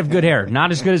 He does have good hair.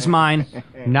 Not as good as mine.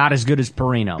 Not as good as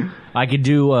Perino. I could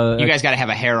do. You guys got to have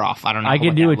a hair off. I don't know. I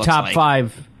could do a top like.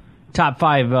 five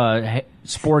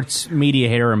sports media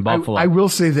hair in Buffalo. I will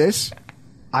say this: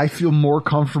 I feel more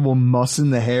comfortable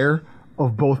mussing the hair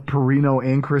of both Perino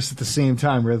and Chris at the same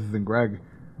time rather than Greg.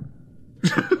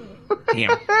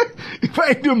 Damn. If I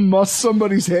had to muss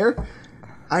somebody's hair,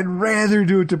 I'd rather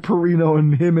do it to Perino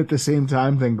and him at the same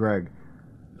time than Greg.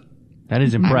 That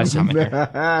is impressive.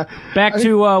 Back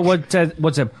to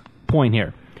what's a point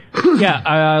here? Yeah,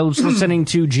 I was listening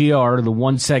to GR, the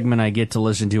one segment I get to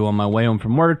listen to on my way home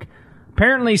from work.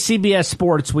 Apparently, CBS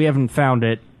Sports, we haven't found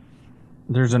it.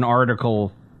 There's an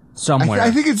article somewhere.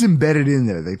 I think it's embedded in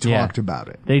there. They talked about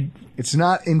it. It's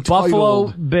not entitled. Buffalo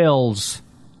Bills,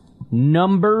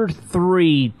 number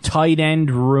 3 tight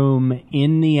end room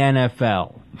in the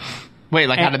NFL. Wait,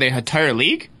 like out of the entire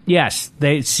league? Yes,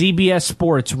 CBS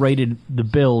Sports rated the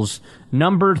Bills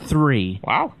number 3.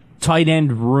 Wow. Tight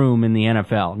end room in the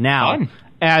NFL. Now,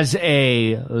 as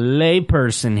a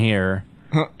layperson here,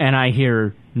 and I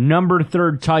hear number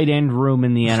 3 tight end room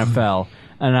in the NFL,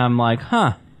 and I'm like,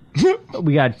 huh.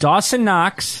 We got Dawson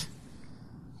Knox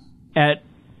at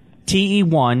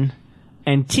TE1,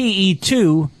 and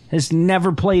TE2 has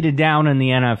never played it down in the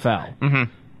NFL.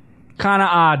 Mm-hmm. Kind of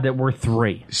odd that we're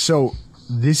 3. So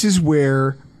this is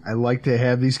where I like to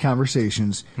have these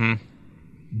conversations.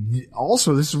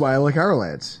 Also, this is why I like our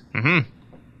lads. Mm-hmm.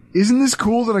 Isn't this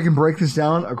cool that I can break this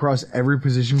down across every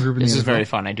position group in the NFL? This is very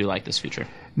fun. I do like this feature.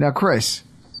 Now, Chris,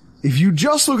 if you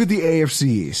just look at the AFC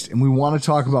East and we want to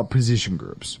talk about position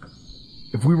groups,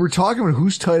 if we were talking about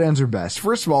whose tight ends are best,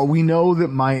 first of all, we know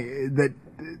that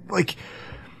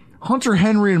Hunter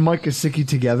Henry and Mike Gesicki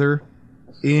together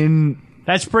in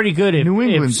that's pretty good New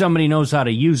England. If somebody knows how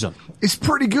to use them. It's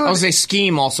pretty good. I would say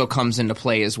scheme also comes into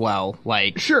play as well.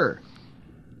 Like sure.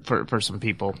 For some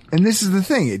people. And this is the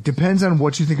thing. It depends on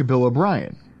what you think of Bill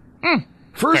O'Brien.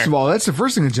 First of all, that's the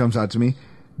first thing that jumps out to me.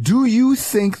 Do you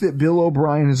think that Bill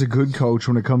O'Brien is a good coach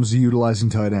when it comes to utilizing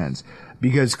tight ends?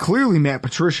 Because clearly Matt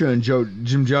Patricia and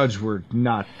Jim Judge were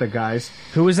not the guys.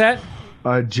 Who was that?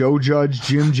 Joe Judge,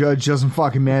 Jim Judge, doesn't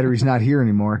fucking matter. He's not here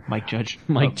anymore. Mike Judge.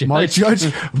 Mike Judge,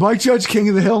 King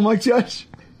of the Hill, Mike Judge.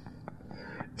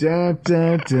 And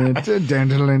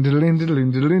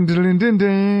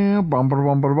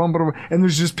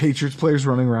there's just Patriots players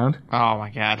running around. Oh my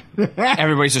God!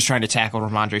 Everybody's just trying to tackle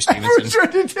Ramondre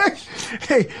Stevenson.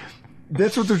 Hey,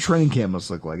 that's what their training camp must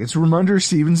look like. It's Ramondre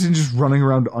Stevenson just running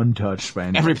around untouched by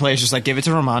anyone. Every player's just like, give it to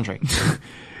Ramondre.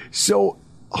 So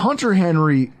Hunter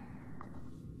Henry,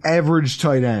 average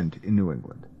tight end in New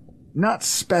England. Not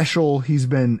special. He's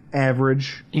been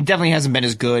average. He definitely hasn't been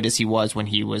as good as he was when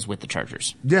he was with the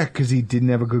Chargers. Yeah, because he didn't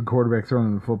have a good quarterback throwing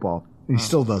him the football. He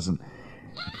still doesn't.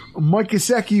 Mike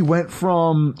Gesicki went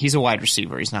from... He's a wide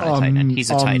receiver. He's not a tight end.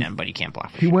 He's a tight end, but he can't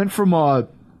block. He went from a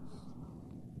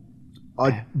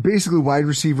basically wide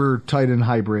receiver tight end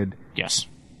hybrid. Yes.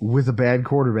 With a bad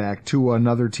quarterback to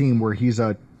another team where he's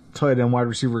a tight end wide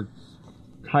receiver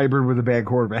hybrid with a bad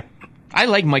quarterback. I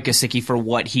like Mike Gesicki for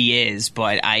what he is,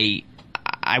 but I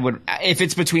would, if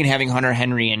it's between having Hunter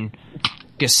Henry and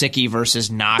Gesicki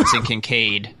versus Knox and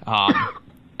Kincaid,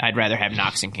 I'd rather have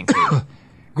Knox and Kincaid.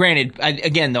 Granted,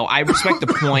 again though, I respect the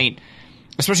point,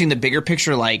 especially in the bigger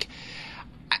picture. Like,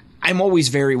 I'm always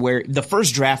very wary. The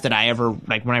first draft that I ever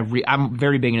I'm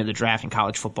very big into the draft in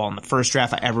college football, and the first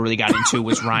draft I ever really got into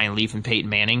was Ryan Leaf and Peyton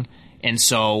Manning, and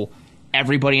so.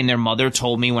 Everybody and their mother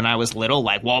told me when I was little,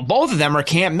 like, well, both of them are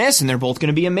can't miss, and they're both going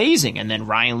to be amazing. And then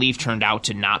Ryan Leaf turned out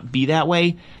to not be that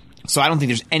way. So I don't think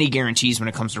there's any guarantees when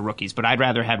it comes to rookies. But I'd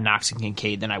rather have Knox and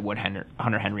Kincaid than I would Hunter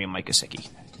Henry and Mike Gesicki.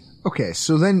 Okay,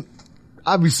 so then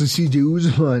obviously C.J.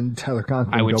 Uzomah and Tyler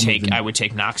Conklin. I would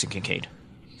take Knox and Kincaid.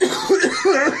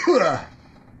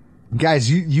 Guys,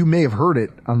 you may have heard it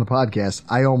on the podcast.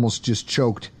 I almost just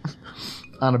choked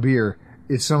on a beer.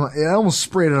 I almost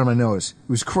sprayed it on my nose. It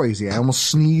was crazy. I almost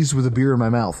sneezed with a beer in my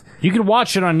mouth. You can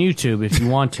watch it on YouTube if you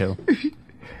want to.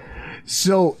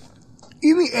 So,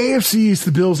 in the AFC East,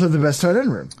 the Bills have the best tight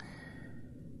end room.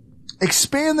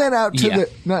 Expand that out to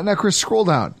now, Chris, scroll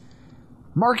down.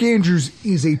 Mark Andrews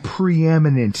is a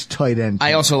preeminent tight end.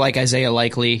 I also like Isaiah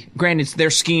Likely. Granted, their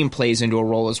scheme plays into a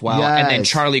role as well. Yes. And then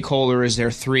Charlie Kohler is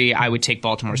their 3. I would take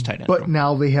Baltimore's tight end. But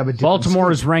now they have a different Baltimore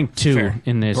scheme. is ranked 2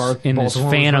 in this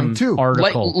Phantom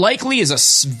article. Likely is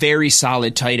a very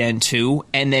solid tight end too.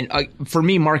 And then for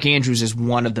me, Mark Andrews is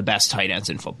one of the best tight ends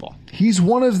in football. He's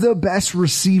one of the best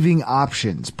receiving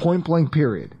options, point blank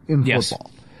period, in football.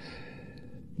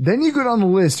 Then you go down the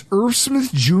list, Irv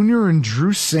Smith Jr. and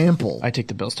Drew Sample. I take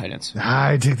the Bills tight ends.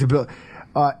 I take the Bills.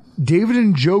 David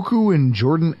Njoku and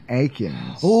Jordan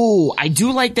Akins. Oh, I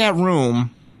do like that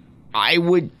room. I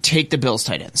would take the Bills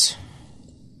tight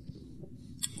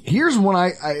Here's one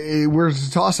where's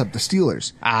the toss-up? The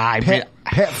Steelers.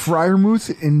 Pat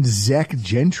Freiermuth and Zach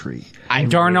Gentry.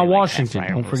 Darnell Washington.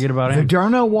 Don't forget about him. The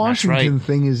Darnell Washington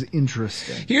thing is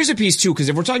interesting. Here's a piece, too, because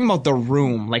if we're talking about the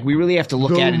room, like, we really have to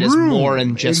look at it as more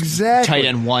than just tight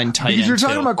end 1, tight end 2. Because you're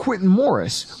talking about Quentin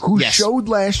Morris, who showed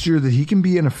last year that he can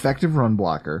be an effective run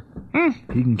blocker.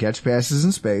 He can catch passes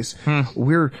in space.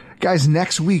 Guys,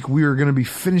 next week we are going to be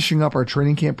finishing up our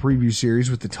training camp preview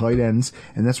series with the tight ends,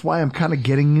 and that's why I'm kind of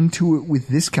getting into it with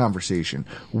this conversation.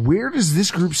 Where does this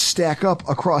group stack up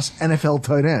across NFL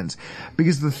tight ends?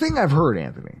 Because the thing I've heard,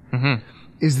 Anthony,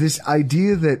 is this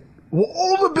idea that, well,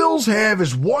 all the Bills have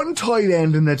is one tight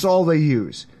end and that's all they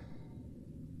use.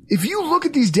 If you look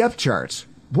at these depth charts,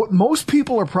 what most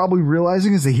people are probably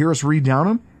realizing as they hear us read down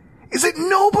them is that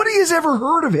nobody has ever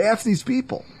heard of half these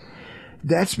people.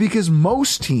 That's because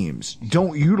most teams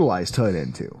don't utilize tight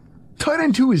end 2. Tight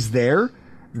end 2 is there.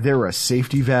 They're a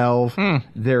safety valve.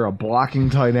 They're a blocking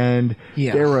tight end.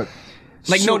 Yeah. They're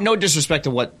no disrespect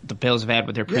to what the Bills have had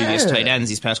with their previous tight ends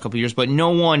these past couple of years, but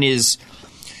no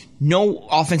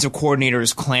offensive coordinator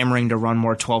is clamoring to run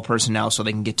more 12 personnel so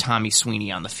they can get Tommy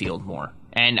Sweeney on the field more.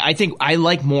 And I think I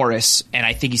like Morris, and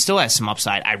I think he still has some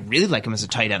upside. I really like him as a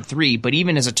tight end 3, but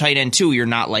even as a tight end 2, you're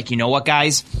not like, you know what,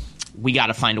 guys? We got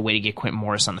to find a way to get Quentin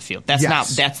Morris on the field. That's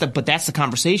the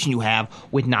conversation you have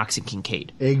with Knox and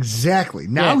Kincaid. Exactly.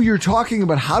 Now you're talking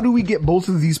about how do we get both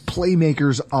of these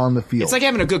playmakers on the field. It's like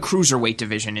having a good cruiserweight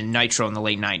division in Nitro in the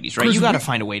late 90s, right? You got to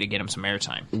find a way to get him some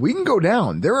airtime. We can go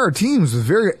down. There are teams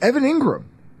with Evan Ingram.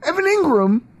 Evan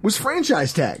Ingram was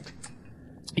franchise tagged.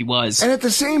 He was. And at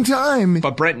the same time,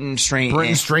 but Brenton Strange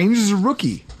is a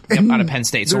rookie. Out of Penn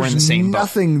State, so we're in the same boat.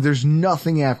 There's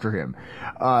nothing after him.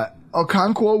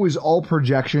 Okonkwo is all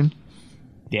projection.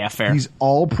 Yeah, fair. He's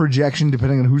all projection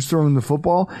depending on who's throwing the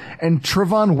football. And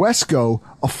Trevon Wesco,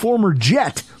 a former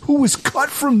Jet who was cut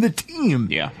from the team,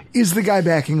 is the guy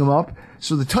backing him up.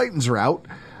 So the Titans are out.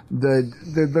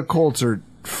 The Colts are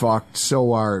fucked.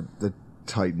 So are the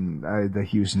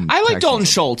Houston. I like Texans. Dalton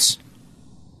Schultz.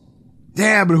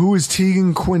 Yeah, but who is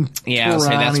Tegan Quinterano? Yeah, so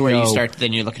that's where you start.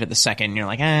 Then you're looking at the second, and you're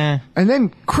like, eh. And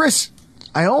then, Chris,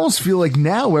 I almost feel like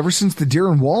now, ever since the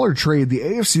Darren Waller trade, the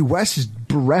AFC West is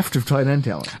bereft of tight end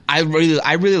talent. I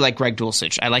really like Greg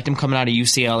Dulcich. I liked him coming out of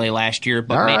UCLA last year,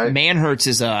 but Manhurts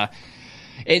is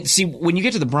see, when you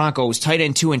get to the Broncos, tight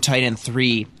end 2 and tight end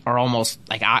 3 are almost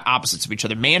like opposites of each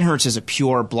other. Manhurts is a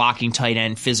pure blocking tight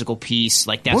end, physical piece.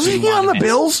 Like that's Wasn't he on the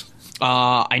Bills?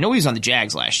 I know he was on the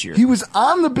Jags last year. He was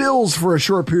on the Bills for a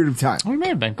short period of time. Oh, he may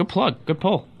have been. Good plug. Good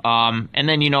pull. And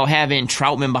then, having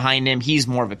Troutman behind him, he's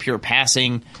more of a pure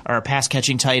passing or a pass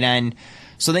catching tight end.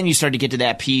 So then you start to get to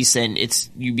that piece and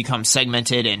you become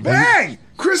segmented and bang!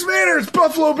 Chris Manhurts,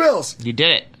 Buffalo Bills. You did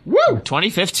it. Woo!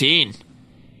 2015.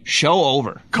 Show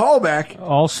over. Callback.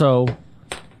 Also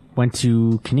went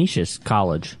to Canisius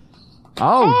College.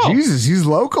 Oh, Jesus, he's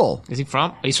local. Is he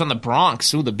from? He's from the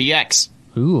Bronx. Ooh, the BX.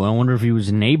 Ooh, I wonder if he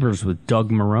was neighbors with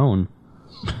Doug Marone.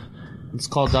 Let's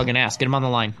call Doug and ask. Get him on the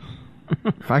line.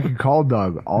 If I could call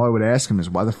Doug, all I would ask him is,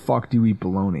 why the fuck do you eat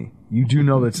bologna? You do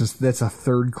know that's a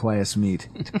third-class meat.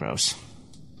 It's gross.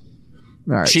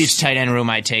 All right. Chiefs tight end room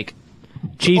I'd take.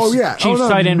 Chiefs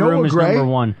tight end room is number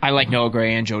 1. I like Noah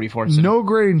Gray and Jody Fortson. Noah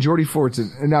Gray and Jody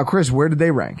Fortson. Now, Chris, where did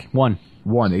they rank? 1.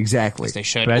 1, exactly. Yes, they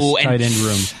should. Best tight end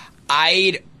room.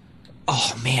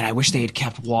 Oh, man, I wish they had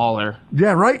kept Waller.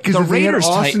 Yeah, right? Because if they had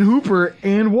Austin Hooper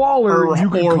and Waller,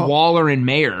 or Waller and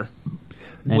Mayer.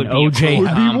 And OJ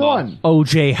would be 1.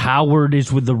 OJ Howard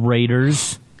is with the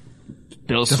Raiders.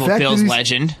 Bill's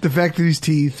legend. The fact that he's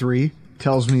TE3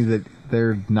 tells me that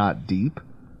they're not deep.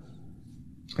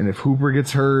 And if Hooper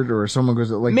gets hurt or someone goes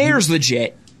like Mayer's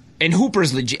legit. And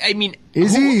Hooper's legit. I mean,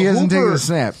 is he? He hasn't taken a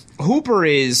snap. Hooper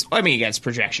is. I mean, against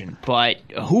projection, but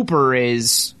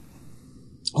Hooper's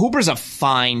a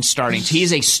fine starting. He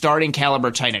is a starting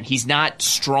caliber tight end. He's not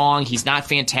strong. He's not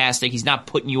fantastic. He's not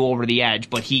putting you over the edge,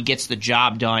 but he gets the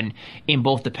job done in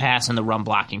both the pass and the run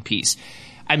blocking piece.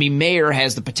 I mean, Mayer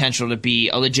has the potential to be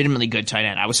a legitimately good tight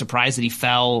end. I was surprised that he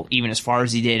fell even as far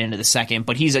as he did into the second,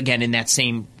 but he's, again, in that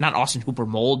same, not Austin Hooper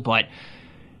mold, but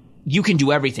you can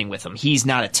do everything with him. He's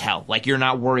not a tell. Like, you're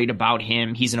not worried about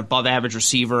him. He's an above-average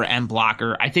receiver and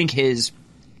blocker. I think his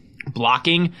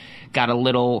blocking got a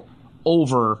little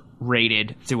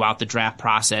overrated throughout the draft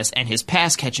process, and his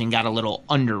pass catching got a little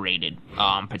underrated,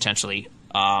 potentially.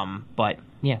 But,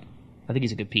 yeah. I think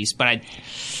he's a good piece.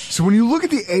 So when you look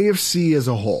at the AFC as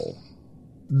a whole,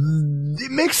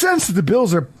 it makes sense that the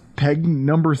Bills are pegged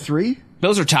number 3.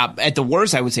 Bills are top, at the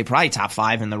worst, I would say probably top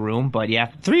 5 in the room, but yeah,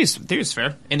 3 is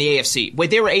fair. In the AFC. Wait,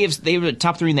 they were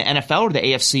top 3 in the NFL or the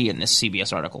AFC in this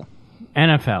CBS article?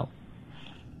 NFL.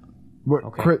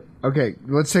 Okay,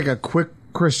 let's take a quick,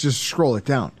 Chris, just scroll it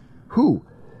down. Who?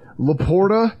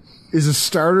 Laporta is a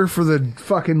starter for the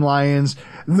fucking Lions.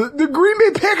 The Green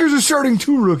Bay Packers are starting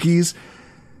 2 rookies.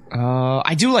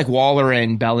 I do like Waller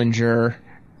and Bellinger.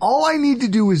 All I need to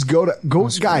do is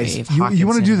guys, you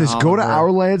want to do this, go to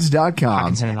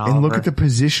ourlads.com and look at the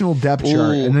positional depth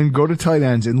chart and then go to tight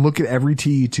ends and look at every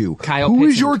TE2. Who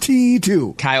is your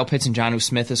TE2? Kyle Pitts and Jonnu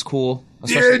Smith is cool.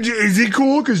 Yeah, is he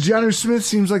cool? Because Jonnu Smith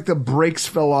seems like the brakes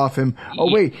fell off him.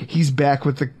 Oh wait, he's back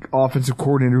with the offensive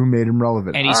coordinator who made him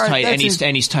relevant. And he's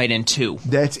he's tight end 2.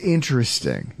 That's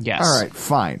interesting. Yes. All right,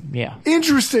 fine. Yeah.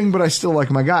 Interesting, but I still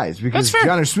like my guys because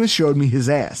Jonnu Smith showed me his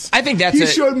ass. I think he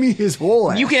showed me his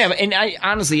whole ass. You can have, and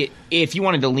honestly, if you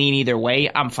wanted to lean either way,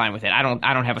 I'm fine with it. I don't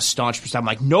have a staunch percent. I'm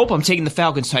like, nope, I'm taking the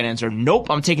Falcons tight ends, or nope,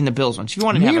 I'm taking the Bills ones. If you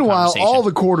want to have a conversation. Meanwhile, all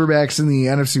the quarterbacks in the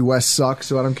NFC West suck,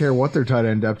 so I don't care what their tight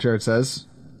end depth chart says.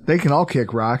 They can all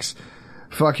kick rocks.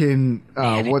 Fucking,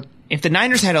 what? If the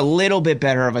Niners had a little bit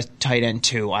better of a tight end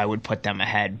too, I would put them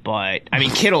ahead. But, I mean,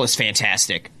 Kittle is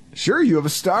fantastic. Sure, you have a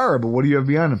star, but what do you have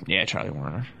beyond him? Yeah, Charlie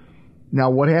Warner. Now,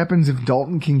 what happens if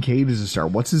Dalton Kincaid is a star?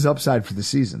 What's his upside for the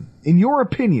season? In your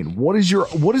opinion, what is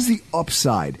the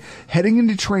upside heading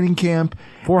into training camp?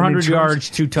 400 yards,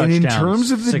 2 touchdowns. And in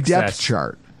terms of the success. depth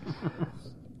chart,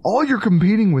 all you're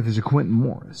competing with is a Quentin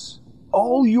Morris.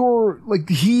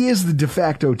 He is the de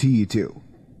facto TE2.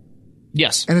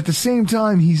 Yes. And at the same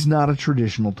time, he's not a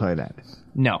traditional tight end.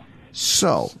 No.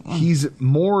 So, he's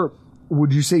more,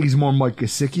 would you say he's more Mike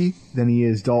Gesicki than he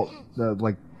is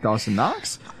Dawson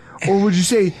Knox? Or would you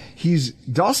say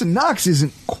Dawson Knox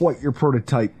isn't quite your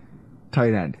prototype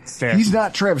tight end? Fair. He's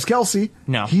not Travis Kelce.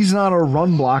 No. He's not a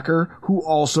run blocker who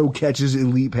also catches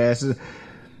elite passes.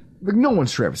 like no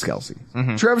one's Travis Kelce.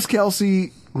 Travis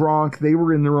Kelce, Gronk, they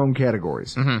were in their own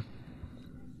categories.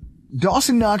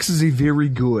 Dawson Knox is a very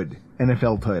good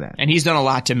NFL tight end. And he's done a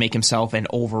lot to make himself an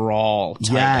overall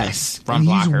tight Yes. end. Run And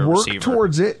blocker, he's worked receiver.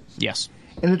 towards it. Yes.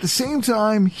 And at the same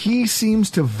time, he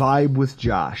seems to vibe with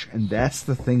Josh, and that's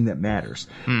the thing that matters.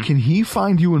 Can he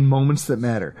find you in moments that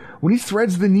matter? When he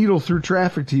threads the needle through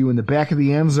traffic to you in the back of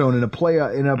the end zone in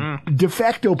a de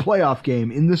facto playoff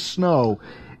game in the snow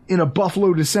in a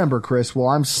Buffalo December, Chris, while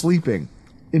I'm sleeping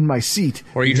in my seat.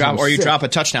 Or you because I'm sick. drop a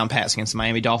touchdown pass against the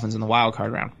Miami Dolphins in the wild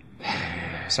card round.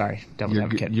 Sorry, devil's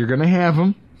advocate. You're going to have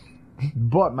him.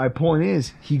 But my point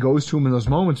is, he goes to him in those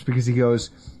moments because he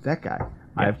goes, that guy,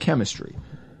 I have chemistry.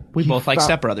 We both like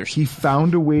stepbrothers. He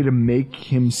found a way to make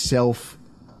himself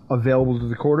available to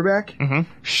the quarterback,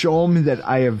 show him that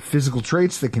I have physical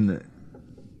traits that can power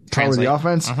Translate. the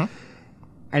offense,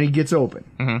 and he gets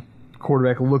open.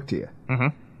 Quarterback will look to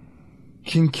you.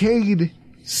 Kincaid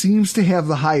seems to have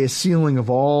the highest ceiling of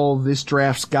all this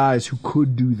draft's guys who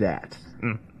could do that.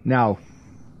 Now,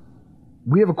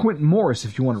 we have a Quentin Morris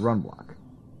if you want to run block.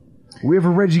 We have a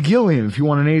Reggie Gilliam if you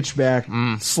want an H-back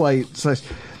slice.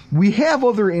 We have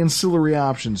other ancillary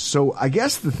options. So I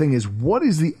guess the thing is, what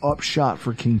is the upshot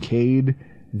for Kincaid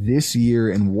this year,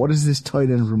 and what does this tight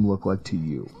end room look like to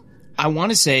you? I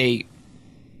want to say,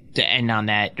 to end on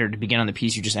that, or to begin on the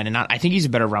piece you just ended on, I think he's a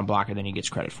better run blocker than he gets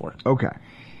credit for. Okay.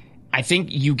 I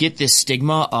think you get this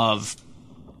stigma of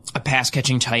a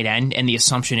pass-catching tight end, and the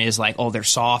assumption is like, oh, they're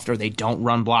soft or they don't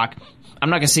run block. I'm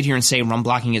not going to sit here and say run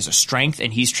blocking is a strength,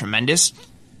 and he's tremendous,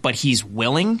 but he's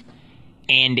willing,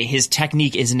 and his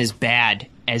technique isn't as bad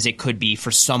as it could be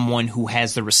for someone who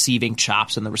has the receiving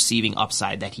chops and the receiving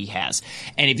upside that he has.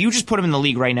 And if you just put him in the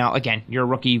league right now, again, you're a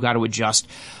rookie, you got to adjust,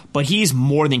 but he's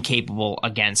more than capable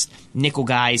against nickel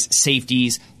guys,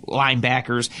 safeties,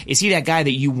 linebackers. Is he that guy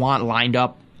that you want lined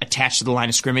up attached to the line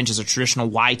of scrimmage as a traditional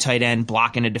wide tight end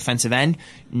blocking a defensive end?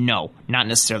 No, not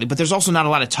necessarily. But there's also not a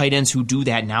lot of tight ends who do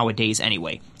that nowadays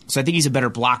anyway. So I think he's a better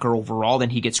blocker overall than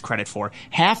he gets credit for.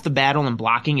 Half the battle in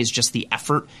blocking is just the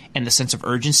effort and the sense of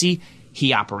urgency.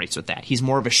 He operates with that. He's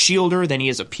more of a shielder than he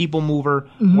is a people mover,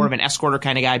 more of an escorter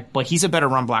kind of guy, but he's a better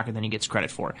run blocker than he gets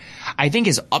credit for. I think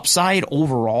his upside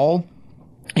overall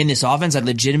in this offense, I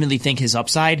legitimately think his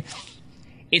upside,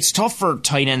 it's tough for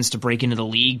tight ends to break into the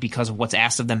league because of what's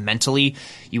asked of them mentally.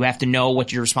 You have to know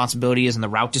what your responsibility is in the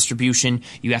route distribution.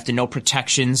 You have to know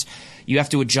protections. You have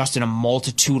to adjust in a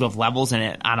multitude of levels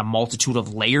and on a multitude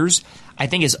of layers. I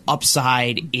think his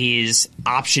upside is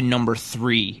option number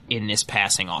 3 in this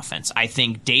passing offense. I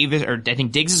think Diggs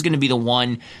is going to be the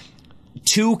one.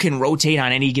 2 can rotate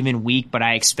on any given week, but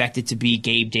I expect it to be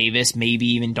Gabe Davis, maybe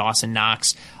even Dawson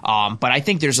Knox. But I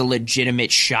think there's a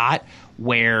legitimate shot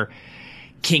where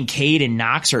Kincaid and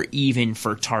Knox are even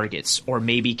for targets, or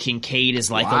maybe Kincaid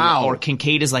is like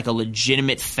a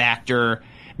legitimate factor.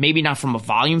 Maybe not from a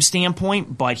volume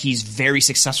standpoint, but he's very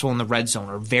successful in the red zone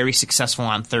or very successful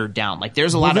on third down. Like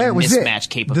there's a lot of mismatch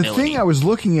capability. The thing I was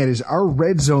looking at is our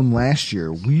red zone last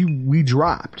year. We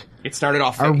dropped. It started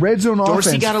off. Our red zone Dorsey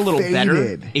offense got a little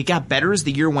faded. better. It got better as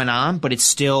the year went on, but it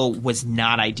still was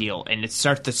not ideal. And to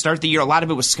start the year, a lot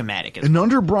of it was schematic. And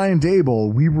under Brian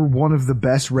Daboll, we were one of the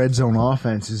best red zone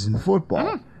offenses in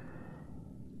football.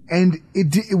 And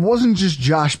it wasn't just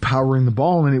Josh powering the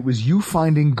ball, and it was you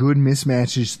finding good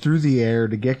mismatches through the air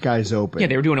to get guys open. Yeah,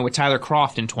 they were doing it with Tyler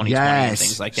Kroft in 2020 and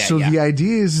things like that. So the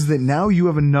idea is that now you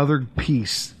have another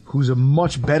piece who's a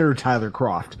much better Tyler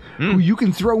Kroft, who you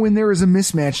can throw in there as a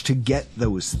mismatch to get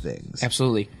those things.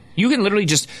 Absolutely. You can literally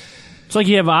just... It's like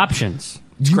you have options.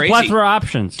 It's crazy. Plethora of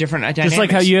options. Different dynamics. Just like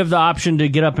how you have the option to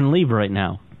get up and leave right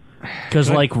now. Because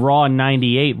like Raw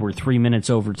 98, we're 3 minutes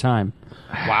over time.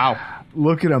 Wow.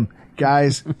 Look at him.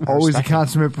 Guys, always a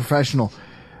consummate professional.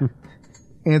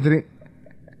 Anthony,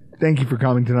 thank you for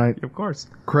coming tonight. Of course.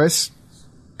 Chris,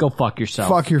 go fuck yourself.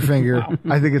 Fuck your finger.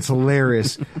 I think it's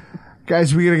hilarious.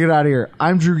 Guys, we gotta get out of here.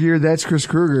 I'm Drew Gear. That's Chris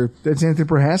Kruger. That's Anthony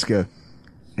Prohaska.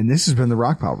 And this has been the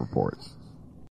Rockpile Report.